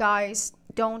guys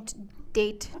don't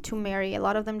date to marry. A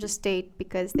lot of them just date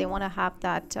because they want to have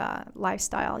that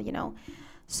lifestyle, you know.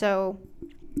 So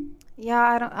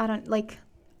yeah, I don't like...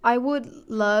 I would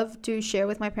love to share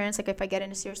with my parents, like, if I get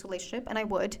in a serious relationship, and I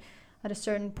would at a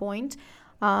certain point.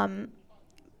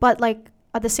 But, like,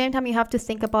 at the same time, you have to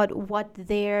think about what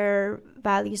their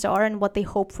values are and what they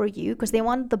hope for you, because they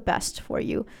want the best for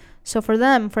you. So for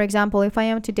them, for example, if I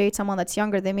am to date someone that's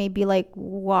younger, they may be like,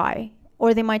 why?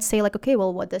 Or they might say, like, okay,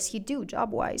 well, what does he do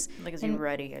job-wise? Like, is he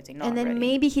ready? Is he not ready? And then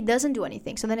maybe he doesn't do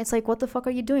anything. So then it's like, what the fuck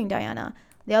are you doing, Diana?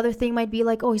 The other thing might be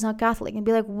like, oh, he's not Catholic. And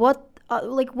be like, what?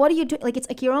 What are you doing? Like, it's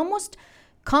like you're almost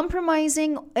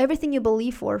compromising everything you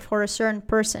believe for a certain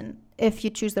person if you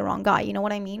choose the wrong guy. You know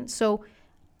what I mean? So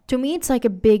to me, it's like a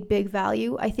big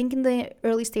value. I think in the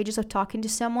early stages of talking to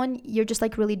someone, you're just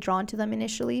like really drawn to them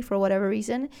initially for whatever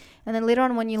reason. And then later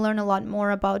on, when you learn a lot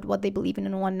more about what they believe in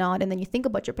and whatnot, and then you think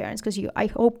about your parents, because I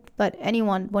hope that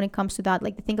anyone, when it comes to that,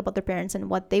 like, they think about their parents and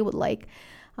what they would like.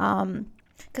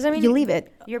 Because, I mean, you leave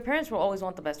it. Your parents will always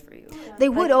want the best for you. Yeah. They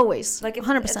would always. Like,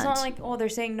 100%. It's not like, oh, they're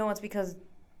saying no, it's because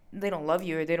they don't love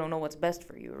you or they don't know what's best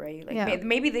for you, right? Like, yeah.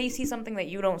 Maybe they see something that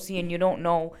you don't see and you don't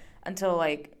know until,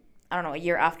 like, I don't know, a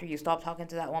year after you stop talking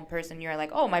to that one person. You're like,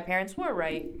 oh, my parents were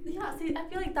right. Yeah, see, I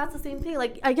feel like that's the same thing.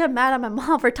 Like, I get mad at my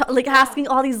mom for asking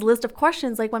all these list of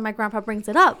questions, like, when my grandpa brings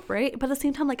it up, right? But at the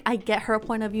same time, like, I get her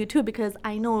point of view too, because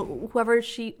I know whoever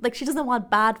she doesn't want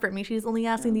bad for me. She's only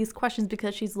asking these questions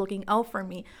because she's looking out for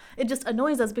me. It just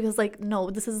annoys us because, like, no,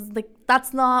 this is like,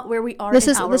 that's not where we are. This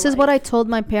is what I told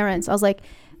my parents. I was like,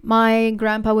 my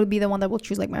grandpa would be the one that will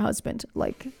choose, like, my husband,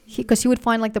 like, because he would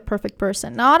find, like, the perfect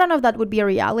person. Now, I don't know if that would be a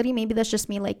reality. Maybe that's just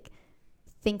me, like,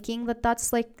 thinking that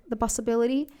that's like the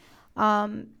possibility.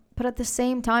 But at the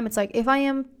same time, it's like if I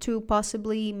am to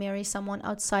possibly marry someone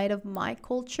outside of my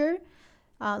culture,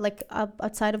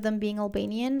 outside of them being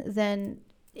Albanian, then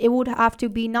it would have to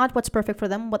be not what's perfect for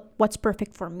them, but what's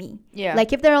perfect for me. Yeah.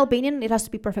 Like if they're Albanian, it has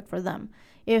to be perfect for them.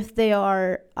 If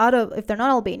they're not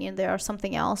Albanian, they are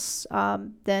something else.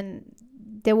 Then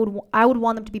I would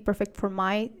want them to be perfect for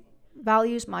my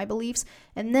values, my beliefs.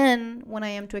 And then when I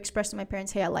am to express to my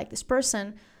parents, hey, I like this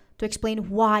person, to explain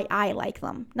why I like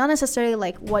them, not necessarily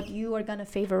like what you are gonna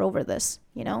favor over this.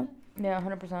 Yeah,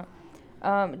 100%.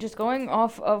 Just going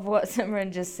off of what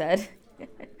Simran just said,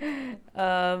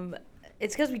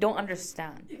 it's because we don't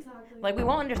understand. Exactly. Like, we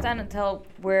won't understand until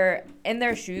we're in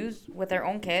their shoes with their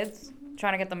own kids,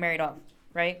 trying to get them married off,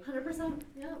 right? 100%.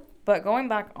 Yeah. But going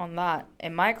back on that,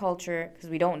 in my culture, because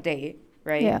we don't date,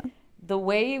 right? Yeah. The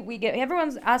way we get,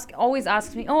 always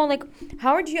asks me, oh, like,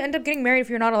 how would you end up getting married if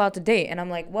you're not allowed to date? And I'm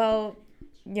like, well,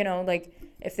 like,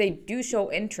 if they do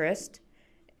show interest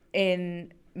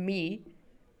in me,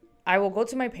 I will go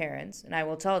to my parents and I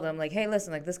will tell them, like, hey,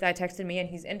 listen, like, this guy texted me and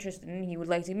he's interested and he would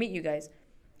like to meet you guys.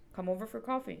 Come over for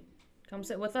coffee. Come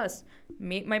sit with us.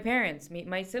 Meet my parents. Meet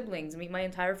my siblings. Meet my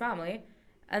entire family.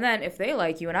 And then if they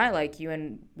like you and I like you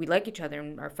and we like each other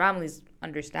and our families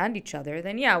understand each other,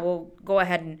 then, yeah, we'll go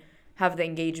ahead and have the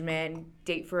engagement,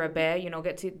 date for a bit,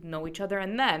 get to know each other,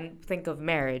 and then think of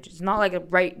marriage. It's not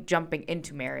like jumping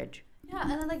into marriage. Yeah,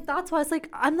 and then, like, that's why it's like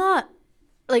I'm not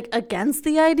like against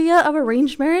the idea of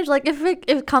arranged marriage. Like if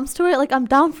it comes to it, like I'm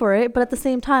down for it, but at the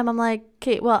same time I'm like,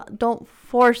 okay, well, don't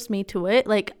force me to it.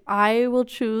 Like I will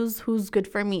choose who's good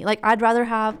for me. Like I'd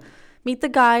rather meet the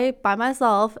guy by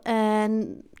myself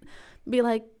and be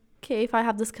like, okay, if I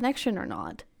have this connection or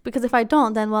not. Because if I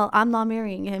don't, then, well, I'm not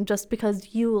marrying him just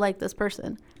because you like this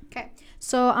person. Okay.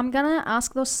 So I'm going to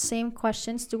ask those same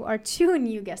questions to our two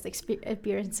new guest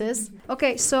appearances.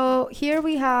 Okay. So here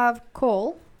we have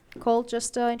Cole. Cole,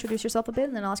 just introduce yourself a bit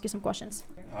and then I'll ask you some questions.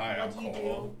 Hi, I'm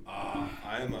Cole.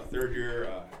 I'm a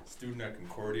third-year student at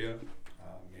Concordia,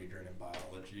 majoring in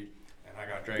biology. And I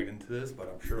got dragged into this, but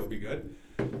I'm sure it'll be good.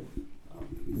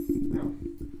 Yeah.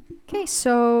 Okay.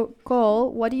 So,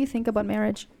 Cole, what do you think about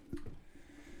marriage?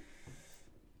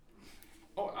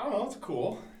 Oh, I don't know. It's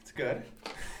cool. It's good.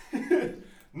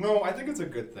 No, I think it's a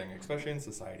good thing, especially in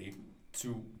society.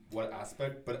 To what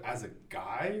aspect? But as a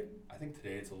guy, I think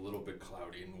today it's a little bit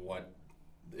cloudy in what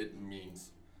it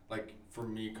means. Like, for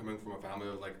me, coming from a family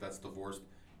that's divorced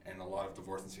and a lot of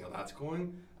divorce and see how that's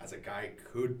going, as a guy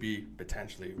could be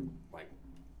potentially, like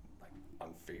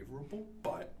unfavorable,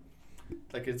 but,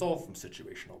 like, it's all from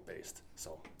situational based.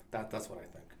 So that's what I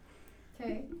think.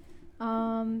 Okay.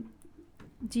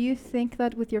 Do you think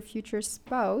that with your future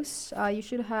spouse, you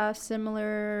should have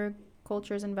similar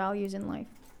cultures and values in life?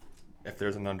 If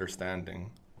there's an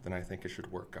understanding, then I think it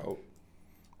should work out.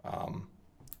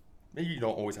 Maybe you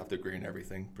don't always have to agree on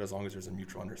everything, but as long as there's a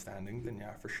mutual understanding, then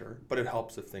yeah, for sure. But it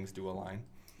helps if things do align.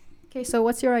 Okay, so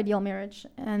what's your ideal marriage?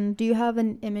 And do you have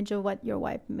an image of what your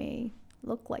wife may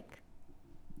look like?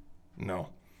 No.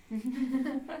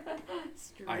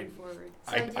 Straightforward.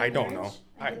 I don't know.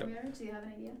 Ideal marriage? Do you have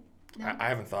an idea? No? I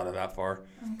haven't thought of that far.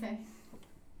 Okay.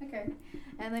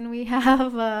 And then we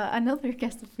have another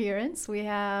guest appearance. We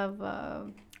have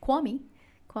Kwame.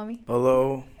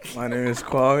 Hello, my name is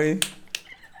Kwame.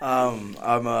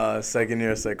 I'm a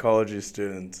second-year psychology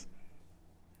student.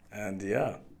 And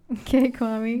yeah. Okay,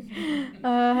 Kwame.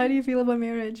 How do you feel about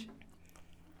marriage?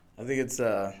 I think it's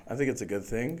a good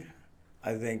thing.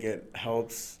 I think it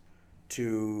helps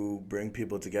to bring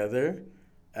people together.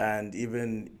 And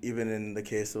even in the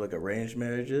case of like arranged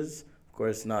marriages, of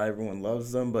course, not everyone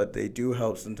loves them, but they do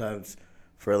help sometimes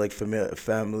for like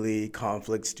family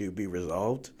conflicts to be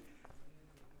resolved.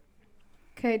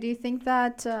 Okay, do you think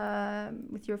that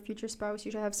with your future spouse,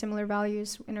 you should have similar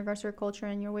values in regards to your culture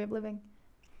and your way of living?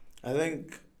 I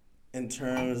think in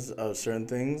terms of certain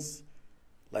things,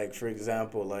 like for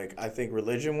example, like I think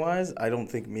religion-wise, I don't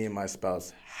think me and my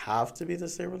spouse have to be the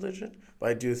same religion, but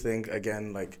I do think,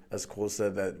 again, like as Cole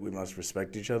said, that we must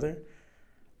respect each other.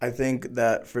 I think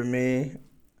that for me,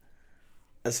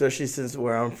 especially since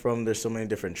where I'm from, there's so many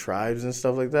different tribes and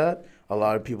stuff like that. A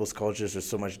lot of people's cultures are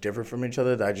so much different from each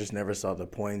other that I just never saw the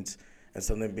point in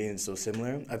something being so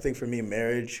similar. I think for me,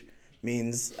 marriage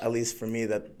means, at least for me,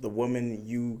 that the woman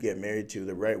you get married to,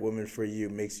 the right woman for you,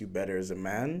 makes you better as a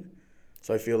man.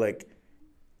 So I feel like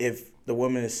if the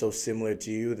woman is so similar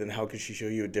to you, then how can she show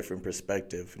you a different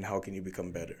perspective and how can you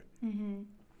become better? Mm-hmm.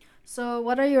 So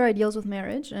what are your ideals with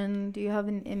marriage, and do you have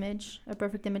an image, a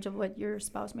perfect image of what your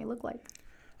spouse may look like?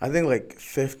 I think like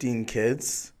 15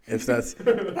 kids. If that's,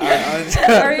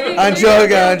 Sorry. I'm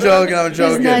joking. I'm joking. I'm He's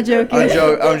joking. not joking. I'm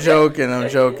joking. I'm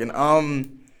joking.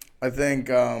 I think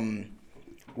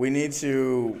we need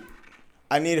to.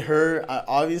 I need her.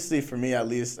 Obviously, for me at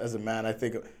least as a man, I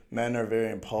think men are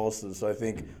very impulsive. So I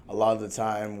think a lot of the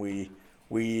time we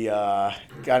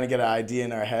kind of get an idea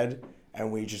in our head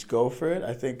and we just go for it.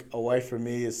 I think a wife for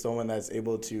me is someone that's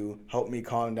able to help me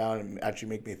calm down and actually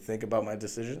make me think about my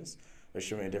decisions or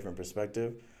show me a different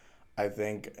perspective. I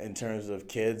think in terms of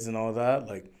kids and all that,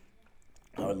 like,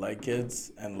 I would like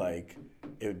kids, and like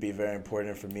it would be very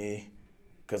important for me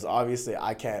because obviously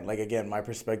I can't, like, again, my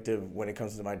perspective when it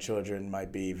comes to my children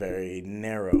might be very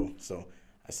narrow, so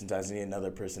I sometimes need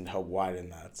another person to help widen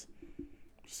that.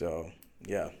 So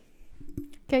yeah.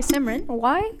 Okay, Simran,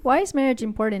 why is marriage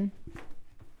important?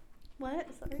 What?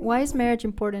 Sorry. Why is marriage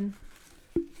important?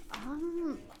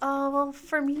 Well,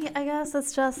 for me, I guess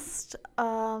it's just,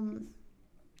 I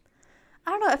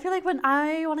don't know. I feel like when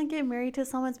I want to get married to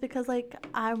someone, it's because, like,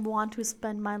 I want to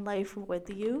spend my life with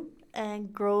you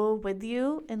and grow with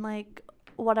you in, like,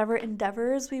 whatever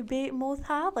endeavors we both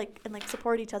have, like, and, like,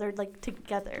 support each other, like,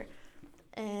 together.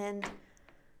 And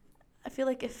I feel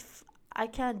like if I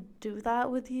can't do that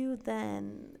with you,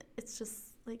 then it's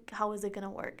just, like, how is it going to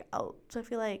work out? So I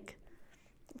feel like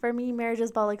for me, marriage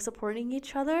is about, like, supporting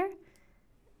each other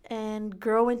and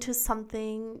grow into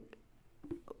something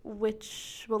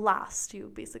which will last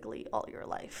you basically all your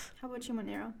life. How about you,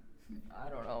 Monero? I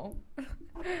don't know.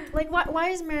 Like, why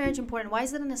is marriage important? Why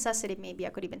is it a necessity, maybe I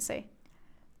could even say?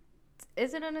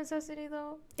 Is it a necessity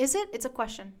though? Is it? It's a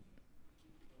question.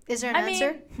 Is there an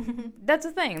answer? That's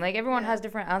the thing. Like, everyone Yeah. has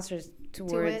different answers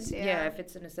towards yeah. if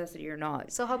it's a necessity or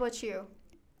not. So how about you?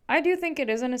 I do think it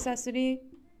is a necessity.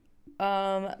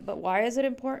 But why is it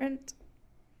important?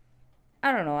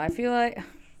 I don't know. I feel like I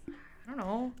don't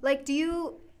know. Like, do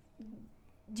you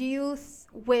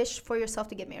wish for yourself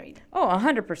to get married? Oh,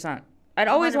 100%. I'd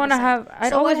always want to 100%. have. I'd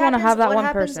So always what want to have happens- that what one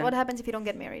happens, person. What happens if you don't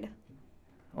get married?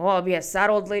 Oh, I'll be a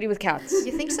sad old lady with cats.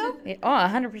 You think so? Yeah, oh,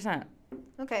 100%.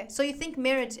 Okay, so you think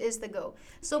marriage is the go.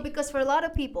 So because for a lot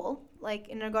of people, like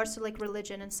in regards to like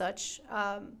religion and such,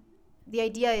 the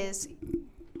idea is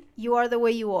you are the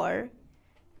way you are.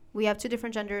 We have two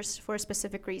different genders for a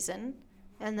specific reason.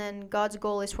 And then God's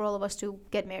goal is for all of us to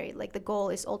get married. Like, the goal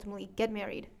is ultimately get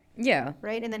married, Yeah.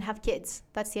 right? And then have kids.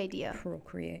 That's the idea.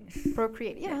 Procreate.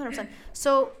 Procreate. Yeah, 100%.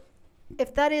 So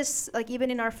if that is, like, even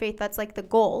in our faith, that's like the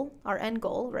goal, our end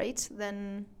goal, right?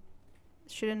 Then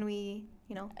shouldn't we,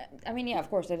 you know? I mean, yeah, of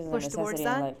course, it is a Push towards necessity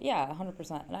that? in life. Yeah,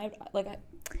 100%. And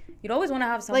you'd always want to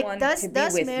have someone Like, to be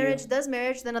with you. does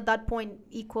marriage then at that point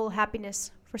equal happiness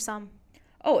for some?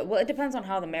 Oh, well, it depends on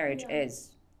how the marriage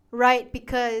is. Right,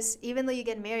 because even though you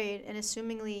get married and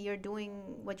assumingly you're doing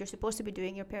what you're supposed to be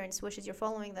doing, your parents' wishes, you're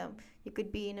following them, you could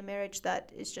be in a marriage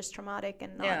that is just traumatic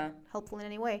and not helpful in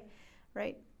any way,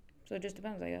 right? So it just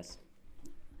depends, I guess.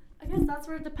 I guess that's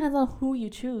where it depends on who you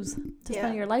choose to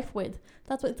spend your life with.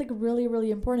 That's why it's, like, really,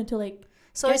 really important to, like,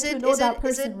 So get is to it know is that it is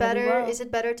person it better really well. is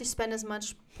it better to spend as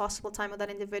much possible time with that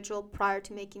individual prior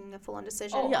to making a full-on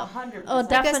decision? Oh, Yeah. 100%. Oh,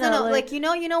 Because definitely. like you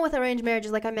know with arranged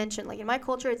marriages, like I mentioned, like in my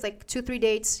culture, it's like 2-3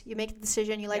 dates. You make the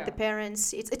decision. You like the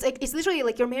parents. It's like it's literally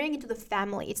like you're marrying into the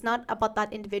family. It's not about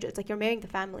that individual. It's like you're marrying the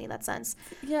family in that sense.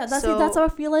 Yeah, that's So- that's how I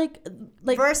feel like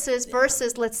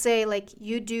versus let's say like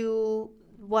you do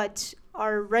what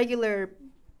our regular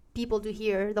people do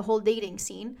here, the whole dating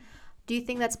scene. Do you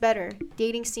think that's better,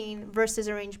 dating scene versus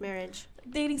arranged marriage?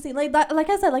 dating scene like that. Like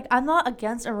I said, like, I'm not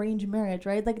against arranged marriage,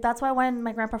 right? Like, that's why when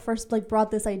my grandpa first, like,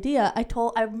 brought this idea,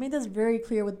 I made this very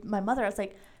clear with my mother. I was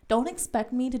like, don't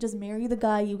expect me to just marry the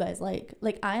guy you guys like.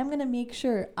 Like, I am gonna make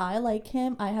sure I like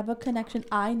him, I have a connection,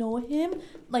 I know him,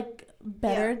 like,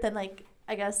 better than, like,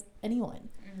 I guess anyone.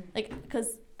 Like,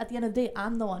 because at the end of the day,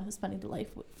 I'm the one who's spending the life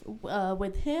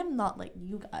with him, not like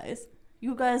you guys.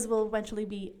 You guys will eventually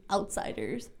be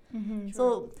outsiders.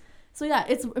 So yeah,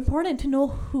 it's important to know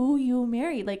who you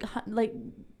marry.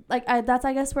 That's,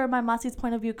 I guess, where my Masi's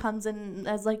point of view comes in,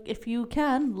 as like, if you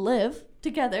can live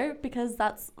together, because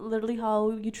that's literally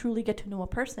how you truly get to know a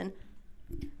person.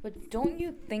 But don't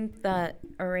you think that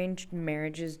arranged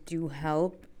marriages do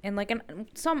help in, like, in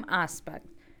some aspect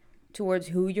towards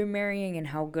who you're marrying and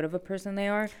how good of a person they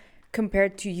are,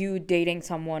 compared to you dating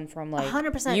someone from, like,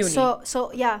 100%. uni?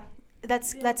 So yeah,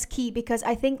 that's key, because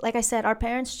I think, like I said, our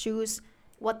parents choose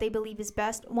what they believe is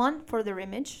best. One, for their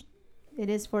image. It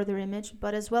is for their image,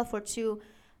 but as well for two,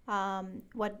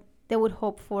 what they would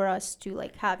hope for us to,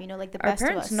 like, have, you know, like, the Our best of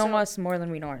parents us. know So- us more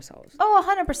than we know ourselves. Oh,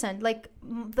 100%. Like,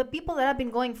 the people that I've been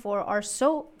going for are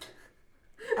so...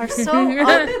 are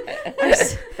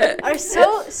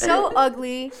so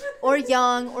ugly or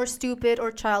young or stupid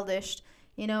or childish.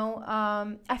 You know,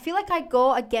 I feel like I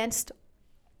go against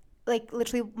like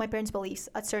literally my parents' beliefs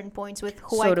at certain points with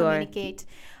who I communicate.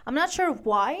 I'm not sure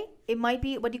why. It might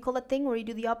be, what do you call that thing where you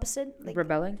do the opposite? Like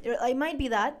rebelling? It might be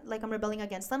that, like I'm rebelling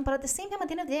against them. But at the same time, at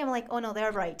the end of the day, I'm like, oh no,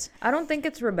 they're right. I don't think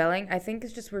it's rebelling. I think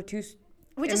it's just we're too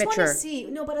we just want to see.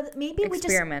 No, but maybe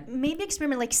experiment. Maybe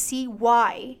experiment, like see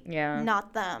why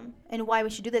not them and why we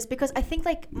should do this. Because I think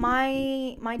like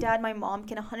my dad, my mom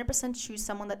can 100% choose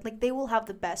someone that like they will have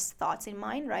the best thoughts in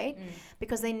mind, right?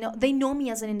 Because they know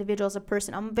me as an individual, as a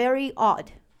person. I'm very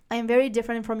odd. I am very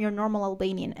different from your normal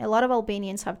Albanian. A lot of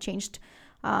Albanians have changed,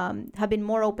 have been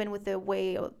more open with the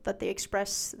way that they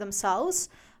express themselves.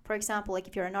 For example, like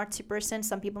if you're an artsy person,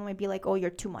 some people might be like, oh, you're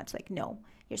too much. Like, no,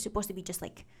 you're supposed to be just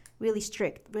like really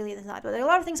strict, really not. But a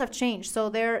lot of things have changed, so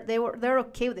they're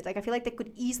okay with it. Like I feel like they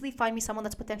could easily find me someone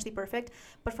that's potentially perfect.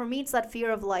 But for me, it's that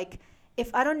fear of like,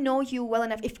 if I don't know you well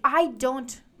enough, if I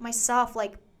don't myself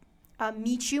like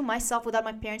meet you myself without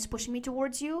my parents pushing me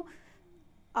towards you,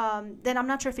 then I'm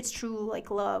not sure if it's true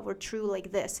like love or true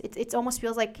like this. It almost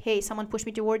feels like, hey, someone pushed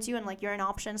me towards you and like you're an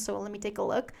option, so let me take a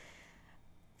look.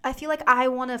 I feel like I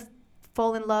want to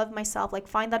fall in love myself, like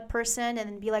find that person and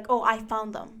then be like, oh, I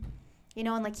found them, you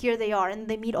know, and like here they are and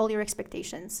they meet all your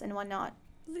expectations and whatnot.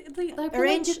 I feel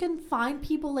like you can find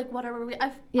people like whatever.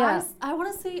 I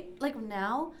want to say like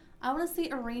now I want to say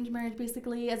arranged marriage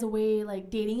basically as a way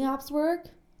like dating apps work.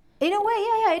 In a way,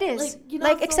 yeah, it is. Like, you know,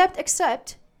 like so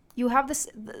except you have this.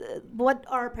 What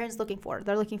are parents looking for?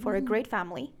 They're looking for a great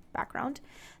family background.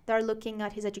 They're looking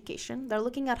at his education. They're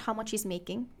looking at how much he's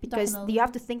making, because you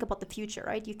have to think about the future,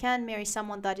 right? You can't marry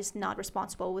someone that is not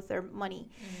responsible with their money.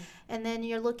 And then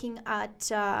you're looking at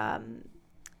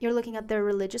their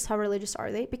religious. How religious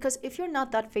are they? Because if you're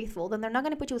not that faithful, then they're not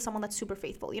going to put you with someone that's super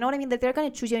faithful. You know what I mean? Like they're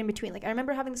going to choose you in between. Like I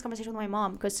remember having this conversation with my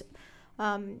mom because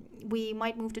we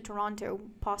might move to Toronto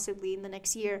possibly in the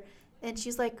next year. And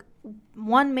she's like,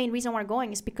 one main reason we're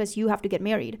going is because you have to get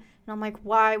married. And I'm like,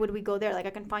 why would we go there? Like, I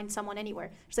can find someone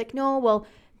anywhere. She's like, no, well,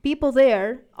 people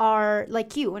there are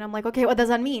like you. And I'm like, okay, what does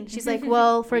that mean? She's like,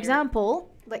 well, for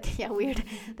example, like, yeah, weird.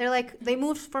 They're like, they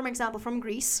moved, for example, from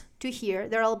Greece to here.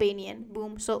 They're Albanian.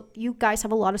 Boom. So you guys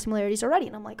have a lot of similarities already.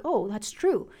 And I'm like, oh, that's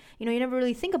true. You know, you never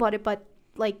really think about it. But,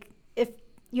 like, if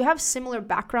you have similar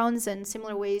backgrounds and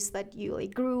similar ways that you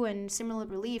like grew and similar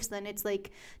beliefs, then it's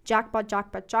like jackpot.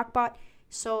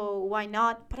 So why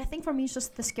not? But I think for me it's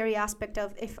just the scary aspect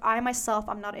of, if I myself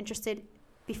I'm not interested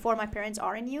before my parents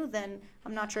are in you, then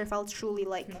I'm not sure if I'll truly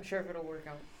like. I'm not sure if it'll work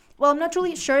out. Well, I'm not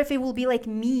really sure if it will be like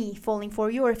me falling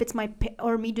for you, or if it's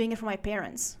or me doing it for my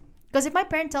parents. Because if my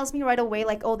parent tells me right away,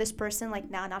 like, oh, this person,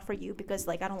 like, nah, not for you, because,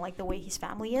 like, I don't like the way his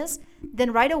family is,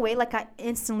 then right away, like, I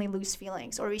instantly lose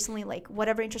feelings. Or recently, like,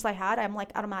 whatever interest I had, I'm,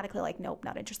 like, automatically, like, nope,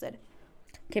 not interested.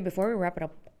 Okay, before we wrap it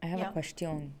up, I have a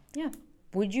question. Yeah.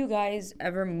 Would you guys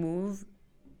ever move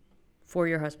for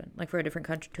your husband? Like, for a different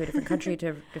country, to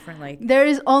a different, like... There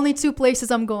is only 2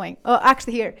 places I'm going. Oh,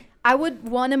 actually, here. I would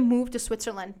want to move to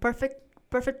Switzerland.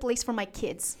 Perfect place for my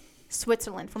kids.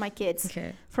 Switzerland for my kids.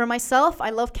 Okay. For myself, I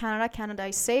love Canada. Canada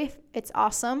is safe. It's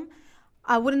awesome.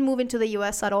 I wouldn't move into the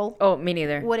US at all. Oh, me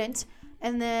neither. Wouldn't.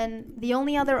 And then the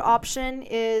only other option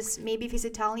is maybe if he's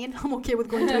Italian. I'm okay with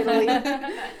going to Italy.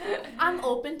 I'm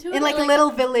open to it. In like a little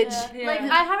village. Yeah. Like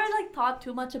I haven't like thought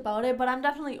too much about it, but I'm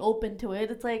definitely open to it.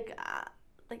 It's like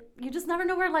you just never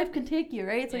know where life can take you,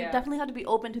 right? So you definitely have to be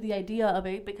open to the idea of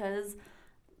it, because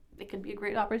it could be a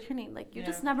great opportunity. Like you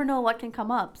just never know what can come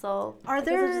up. So are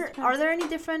there any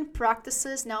different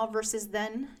practices now versus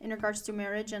then in regards to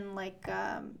marriage and like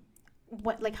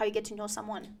what, like how you get to know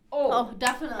someone? Oh,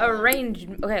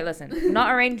 definitely. Okay, listen,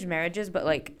 not arranged marriages, but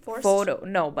like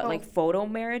like photo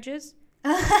marriages,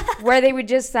 where they would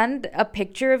just send a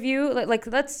picture of you. Like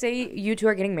let's say you two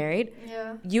are getting married.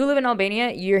 Yeah. You live in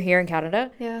Albania. You're here in Canada.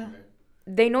 Yeah.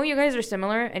 They know you guys are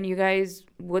similar and you guys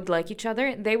would like each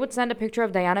other. They would send a picture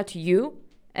of Diana to you,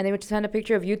 and they would send a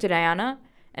picture of you to Diana.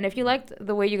 And if you liked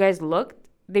the way you guys looked,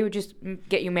 they would just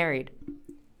get you married.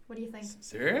 What do you think?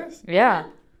 Serious? Yeah.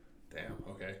 Damn.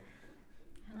 Okay.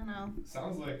 I don't know.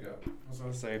 Sounds like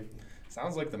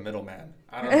sounds like the middleman.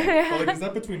 I don't know. But like, is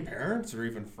that between parents or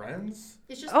even friends?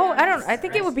 It's just I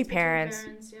think it would be parents.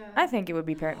 Yeah. I think it would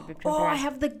be parents. I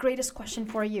have the greatest question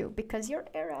for you, because you're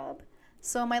Arab.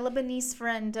 So my Lebanese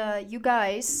friend, you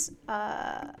guys,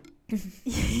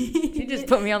 you just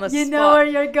put me on the spot. You know where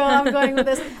you're going. I'm going with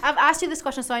this. I've asked you this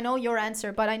question, so I know your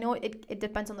answer, but I know it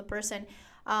depends on the person.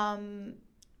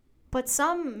 But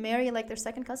some marry like their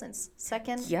second cousins,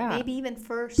 second, Yeah. maybe even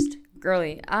first.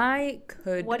 Girly, I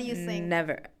could. What do you think?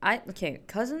 Never.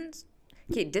 Cousins.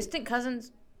 Okay, distant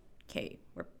cousins. Okay,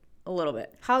 we're a little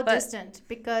bit. How But- distant?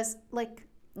 Because like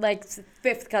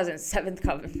fifth cousin, seventh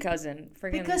cousin.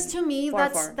 Friggin' because to me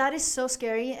far. that is so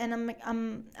scary, and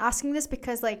I'm asking this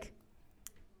because like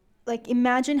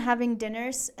imagine having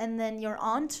dinners and then your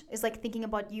aunt is like thinking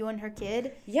about you and her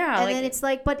kid. Yeah, And like, then it's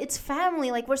like, but it's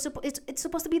family. Like it's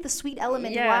supposed to be the sweet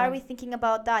element. Yeah. Why are we thinking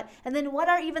about that? And then what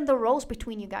are even the roles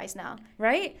between you guys now?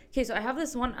 right? Okay, so I have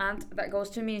this one aunt that goes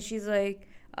to me and she's like,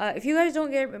 if you guys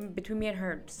don't get between me and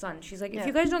her son, she's like, if Yeah.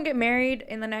 you guys don't get married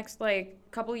in the next like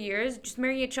couple years, just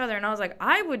marry each other. And I was like,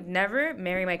 I would never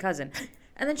marry my cousin.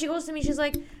 And then she goes to me, she's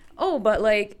like, oh, but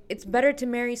like it's better to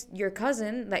marry your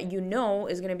cousin that you know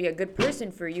is gonna be a good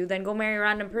person for you than go marry a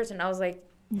random person. I was like,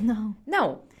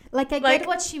 no. Like I Like- get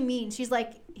what she means. She's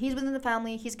like, he's within the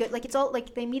family. He's good. Like it's all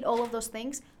like they meet all of those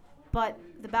things. But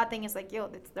the bad thing is like,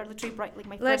 they're literally right. Like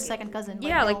my Like, first, second cousin.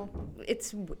 Yeah, like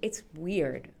they'll- it's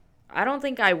weird. I don't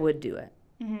think I would do it.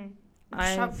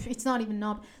 it's not even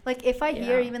not like if I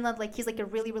hear Yeah. even that like he's like a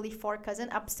really really far cousin,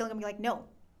 I'm still gonna be like, no,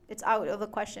 it's out of the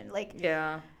question. Like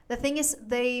Yeah. the thing is,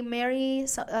 they marry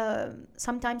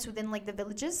sometimes within like the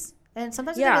villages, and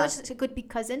sometimes Yeah. within the villages it could be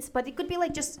cousins, but it could be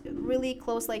like just really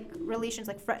close like relations,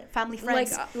 like family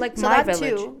friends. Like So my that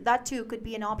village. that too could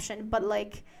be an option, but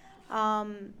like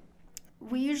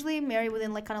we usually marry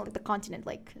within like kind of like the continent,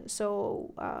 like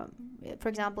so for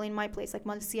example in my place like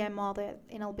Malsiya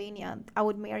in Albania, I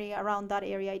would marry around that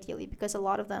area ideally, because a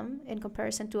lot of them in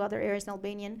comparison to other areas in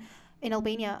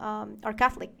Albania are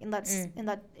Catholic in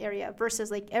that area,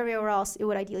 versus like everywhere else it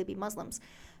would ideally be Muslims.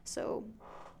 So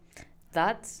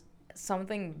That's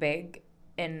something big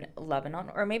in Lebanon,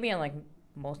 or maybe in like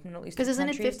most Middle Eastern because isn't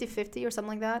countries. it 50-50 or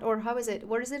something like that, or how is it?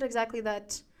 What is it exactly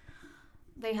that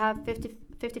they have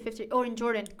 50-50, or in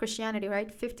Jordan Christianity, right?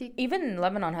 50. Even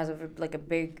Lebanon has a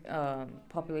big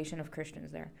population of Christians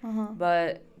there, Uh-huh.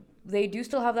 but they do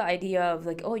still have the idea of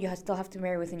like, oh, still have to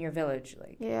marry within your village,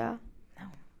 like. Yeah. No.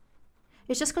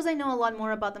 It's just because I know a lot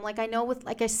more about them. Like I know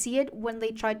I see it when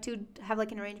they try to have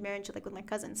like an arranged marriage, like with my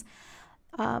cousins.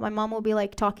 My mom will be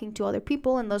like talking to other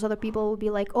people, and those other people will be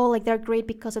like, oh, like they're great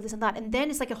because of this and that. And then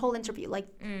it's like a whole interview. Like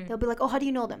they'll be like, oh, how do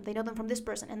you know them? They know them from this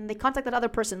person. And they contact that other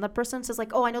person. That person says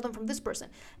like, oh, I know them from this person.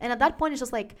 And at that point, it's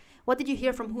just like, what did you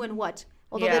hear from who and what?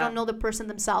 Although they Yeah. don't know the person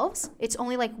themselves, it's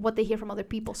only like what they hear from other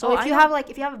people. So Oh, if I you know.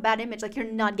 have a bad image, like you're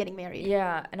not getting married.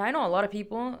 Yeah, and I know a lot of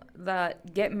people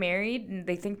that get married and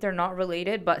they think they're not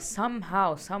related, but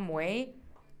somehow, some way,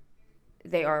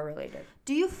 they are related.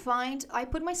 Do you find I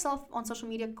put myself on social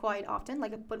media quite often?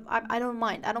 Like, I don't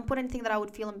mind. I don't put anything that I would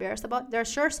feel embarrassed about. There are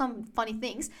sure some funny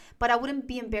things, but I wouldn't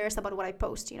be embarrassed about what I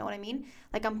post. You know what I mean?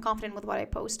 Like, I'm confident with what I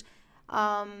post.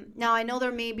 Now I know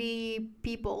there may be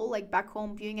people like back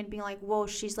home viewing and being like, "Whoa,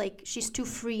 she's too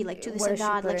free, like to this What and is she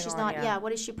that. Like putting she's on? not. Yeah. Yeah,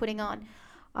 what is she putting on?"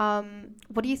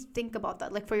 What do you think about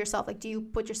that? Like for yourself, like do you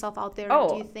put yourself out there? Oh,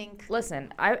 do you think?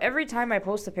 Listen, every time I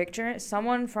post a picture,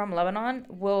 someone from Lebanon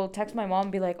will text my mom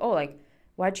and be like, oh, like,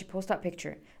 why'd you post that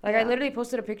picture? Like, I Yeah. literally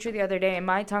posted a picture the other day, and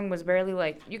my tongue was barely,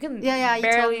 like, you can Yeah, you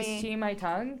told barely me. see my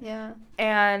tongue. Yeah.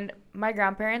 And my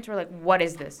grandparents were like, what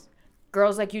is this?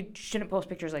 Girls, like, you shouldn't post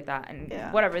pictures like that. And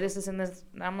Yeah. whatever, this and this.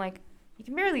 And I'm like, you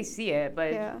can barely see it,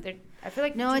 but Yeah. I feel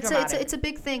like No, too it's dramatic. a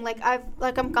big thing. Like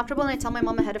I'm comfortable, and I tell my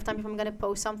mom ahead of time if I'm gonna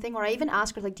post something, or I even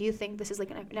ask her like, do you think this is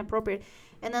like inappropriate?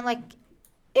 And then like,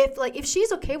 if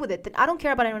she's okay with it, then I don't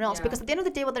care about anyone else, Yeah. because at the end of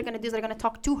the day, what they're gonna do is they're gonna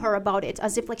talk to her about it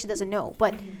as if like she doesn't know.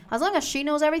 But as long as she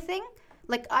knows everything.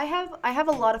 Like I have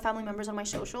a lot of family members on my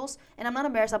socials, and I'm not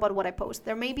embarrassed about what I post.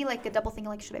 There may be like a double thing,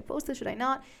 like should I post this, should I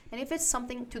not? And if it's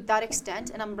something to that extent,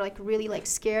 and I'm like really like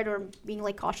scared or being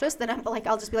like cautious, then I'm like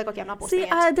I'll just be like, okay, I'm not posting See,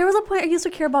 it. there was a point I used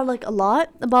to care about like a lot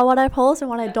about what I post and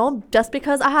what I don't, just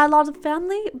because I had a lot of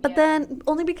family. But then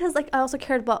only because like I also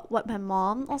cared about what my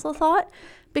mom also thought,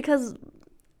 because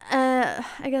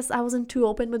I guess I wasn't too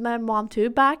open with my mom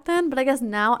too back then. But I guess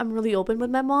now I'm really open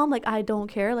with my mom. Like I don't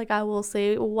care. Like I will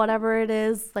say whatever it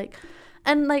is. Like.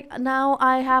 And like now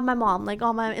I have my mom like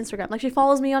on my Instagram. Like she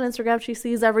follows me on Instagram. She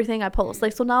sees everything I post.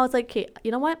 Like so now it's like, okay,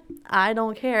 you know what? I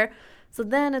don't care. So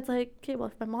then it's like, okay, well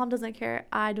if my mom doesn't care,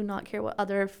 I do not care what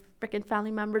other freaking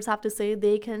family members have to say.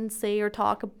 They can say or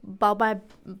talk about my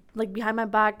like behind my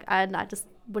back, and I just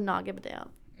would not give a damn.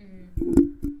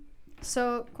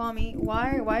 So, Kwame,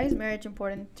 why is marriage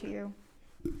important to you?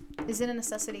 Is it a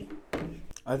necessity?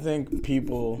 I think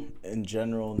people in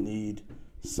general need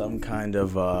some kind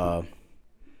of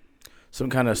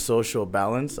social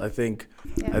balance. I think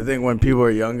when people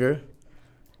are younger,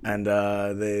 and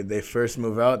they first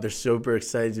move out. They're super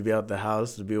excited to be out the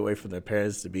house, to be away from their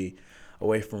parents, to be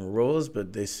away from rules,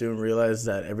 but they soon realize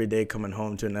that every day coming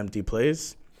home to an empty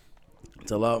place,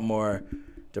 it's a lot more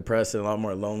depressing, a lot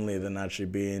more lonely than actually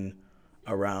being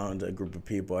around a group of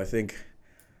people. I think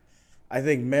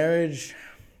marriage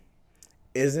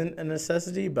isn't a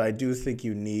necessity, but I do think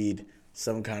you need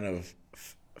some kind of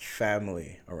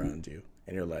family around you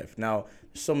in your life. Now,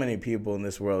 there's so many people in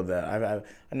this world that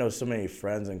I know so many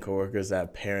friends and coworkers that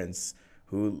have parents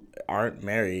who aren't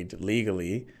married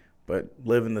legally, but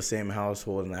live in the same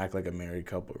household and act like a married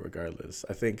couple regardless.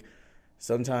 I think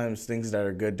sometimes things that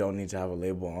are good don't need to have a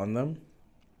label on them.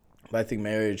 But I think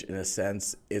marriage, in a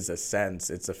sense, is a sense.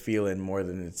 It's a feeling more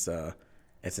than it's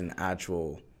an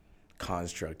actual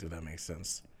construct, if that makes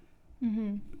sense.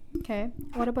 Mm-hmm. Okay.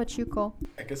 What about you, Cole?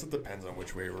 I guess it depends on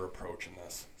which way we're approaching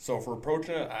this. So if we're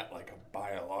approaching it at like a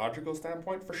biological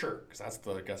standpoint, for sure, because that's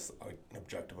the, I guess, an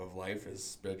objective of life is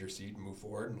spread your seed and move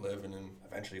forward and live, and then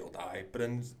eventually you'll die. But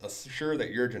then assure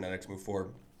that your genetics move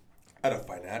forward. At a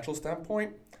financial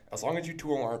standpoint, as long as you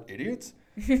two aren't idiots,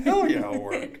 hell yeah, it'll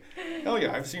work. Hell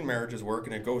yeah, I've seen marriages work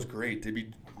and it goes great. They be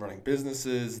running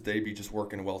businesses, they be just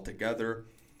working well together.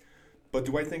 But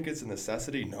do I think it's a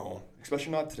necessity? No,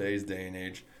 especially not today's day and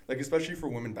age. Like, especially for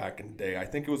women back in the day, I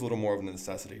think it was a little more of a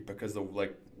necessity because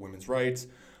the women's rights,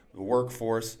 the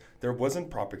workforce, there wasn't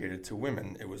propagated to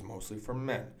women. It was mostly for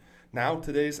men. Now,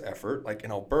 today's effort, like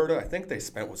in Alberta, I think they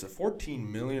spent, was it $14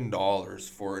 million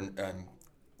for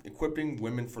equipping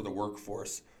women for the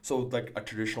workforce. So like a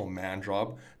traditional man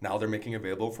job, now they're making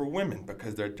available for women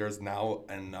because there's now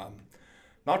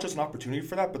not just an opportunity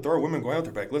for that, but there are women going out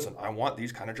there like, listen, I want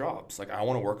these kind of jobs. Like, I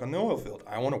want to work on the oil field.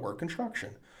 I want to work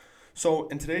construction. So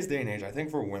in today's day and age, I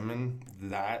think for women,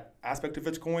 that aspect of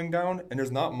it's going down, and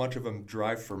there's not much of a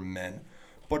drive for men.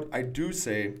 But I do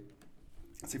say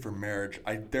for marriage,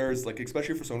 there's like,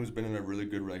 especially for someone who's been in a really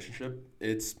good relationship,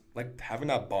 it's like having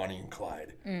that Bonnie and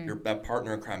Clyde, that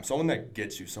partner in crime, someone that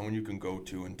gets you, someone you can go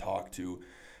to and talk to,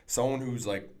 someone who's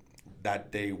like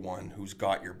that day one, who's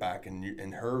got your back,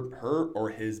 and her or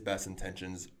his best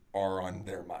intentions are on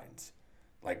their minds.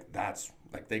 Like, that's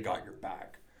like, they got your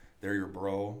back. They're your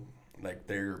bro, like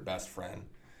they're your best friend.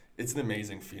 It's an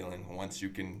amazing feeling once you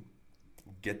can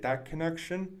get that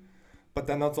connection. But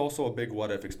then that's also a big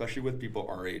what if, especially with people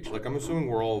our age. Like, I'm assuming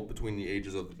we're all between the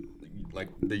ages of like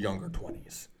the younger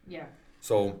 20s. Yeah.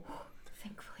 So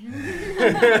Thankfully.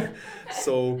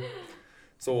 so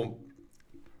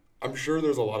I'm sure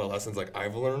there's a lot of lessons like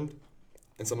I've learned,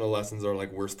 and some of the lessons are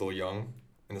like, we're still young.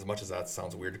 And as much as that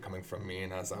sounds weird coming from me,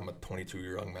 and as I'm a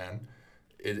 22-year young man,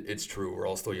 it's true. We're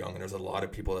all still young, and there's a lot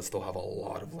of people that still have a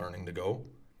lot of learning to go.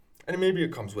 And maybe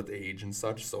it comes with age and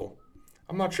such, so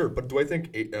I'm not sure. But do I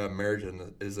think marriage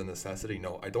is a necessity?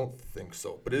 No, I don't think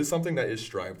so. But it is something that is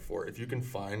strived for. If you can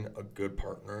find a good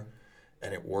partner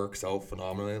and it works out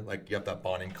phenomenally, like you have that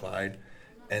Bonnie and Clyde,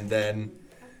 and then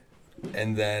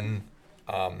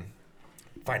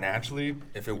financially,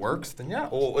 if it works, then yeah,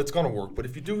 well, it's gonna work. But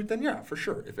if you do it, then yeah, for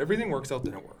sure. If everything works out,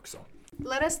 then it works. So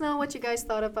Let us know what you guys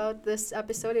thought about this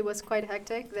episode. It was quite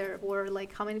hectic. There were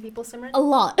like how many people, Simran? A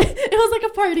lot. It was like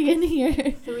a party in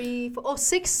here. 3, 4,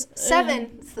 6,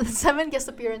 7. 7 guest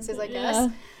appearances, I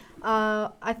guess.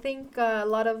 I think a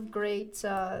lot of great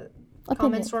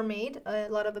comments were made. A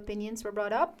lot of opinions were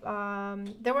brought up.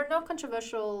 There were no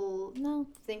controversial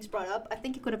things brought up. I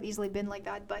think it could have easily been like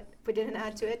that, but we didn't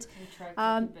add to it.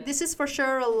 This is for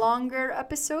sure a longer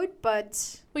episode,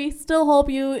 but we still hope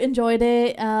you enjoyed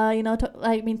it.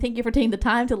 Thank you for taking the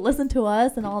time to listen to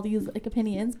us and all these like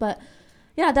opinions. But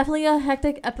yeah, definitely a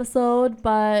hectic episode,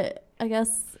 but I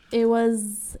guess it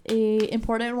was a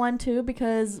important one too,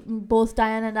 because both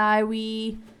Diane and I,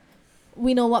 we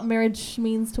know what marriage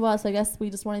means to us. I guess we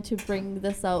just wanted to bring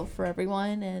this out for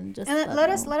everyone and just let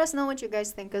us know what you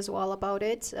guys think as well about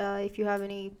it. If you have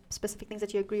any specific things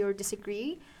that you agree or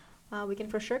disagree, we can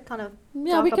for sure kind of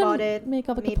talk about it. Make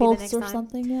up a post or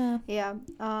something. Yeah.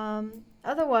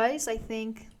 Otherwise, I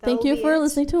think thank you for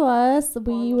listening to us.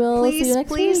 We will see you next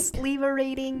week. Please leave a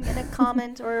rating and a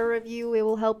comment or a review. It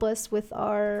will help us with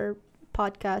our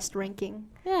podcast ranking.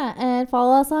 Yeah, and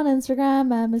follow us on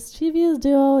Instagram at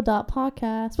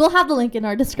mischievousduo.podcast. We'll have the link in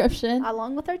our description.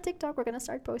 Along with our TikTok, we're going to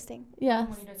start posting. Yeah,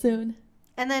 soon.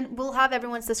 And then we'll have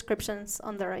everyone's descriptions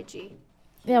on their IG.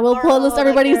 Yeah, we'll post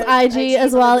everybody's IG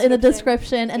as well in the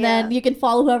description, and then you can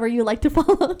follow whoever you like to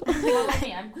follow. Follow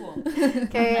me, I'm cool.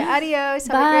 Okay, adios.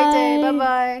 Have a great day.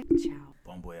 Bye-bye. Ciao.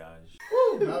 Bon voyage.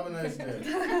 Have a nice day.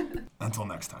 Until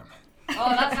next time.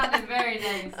 Oh, that sounded very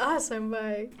nice. Awesome.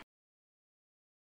 Bye.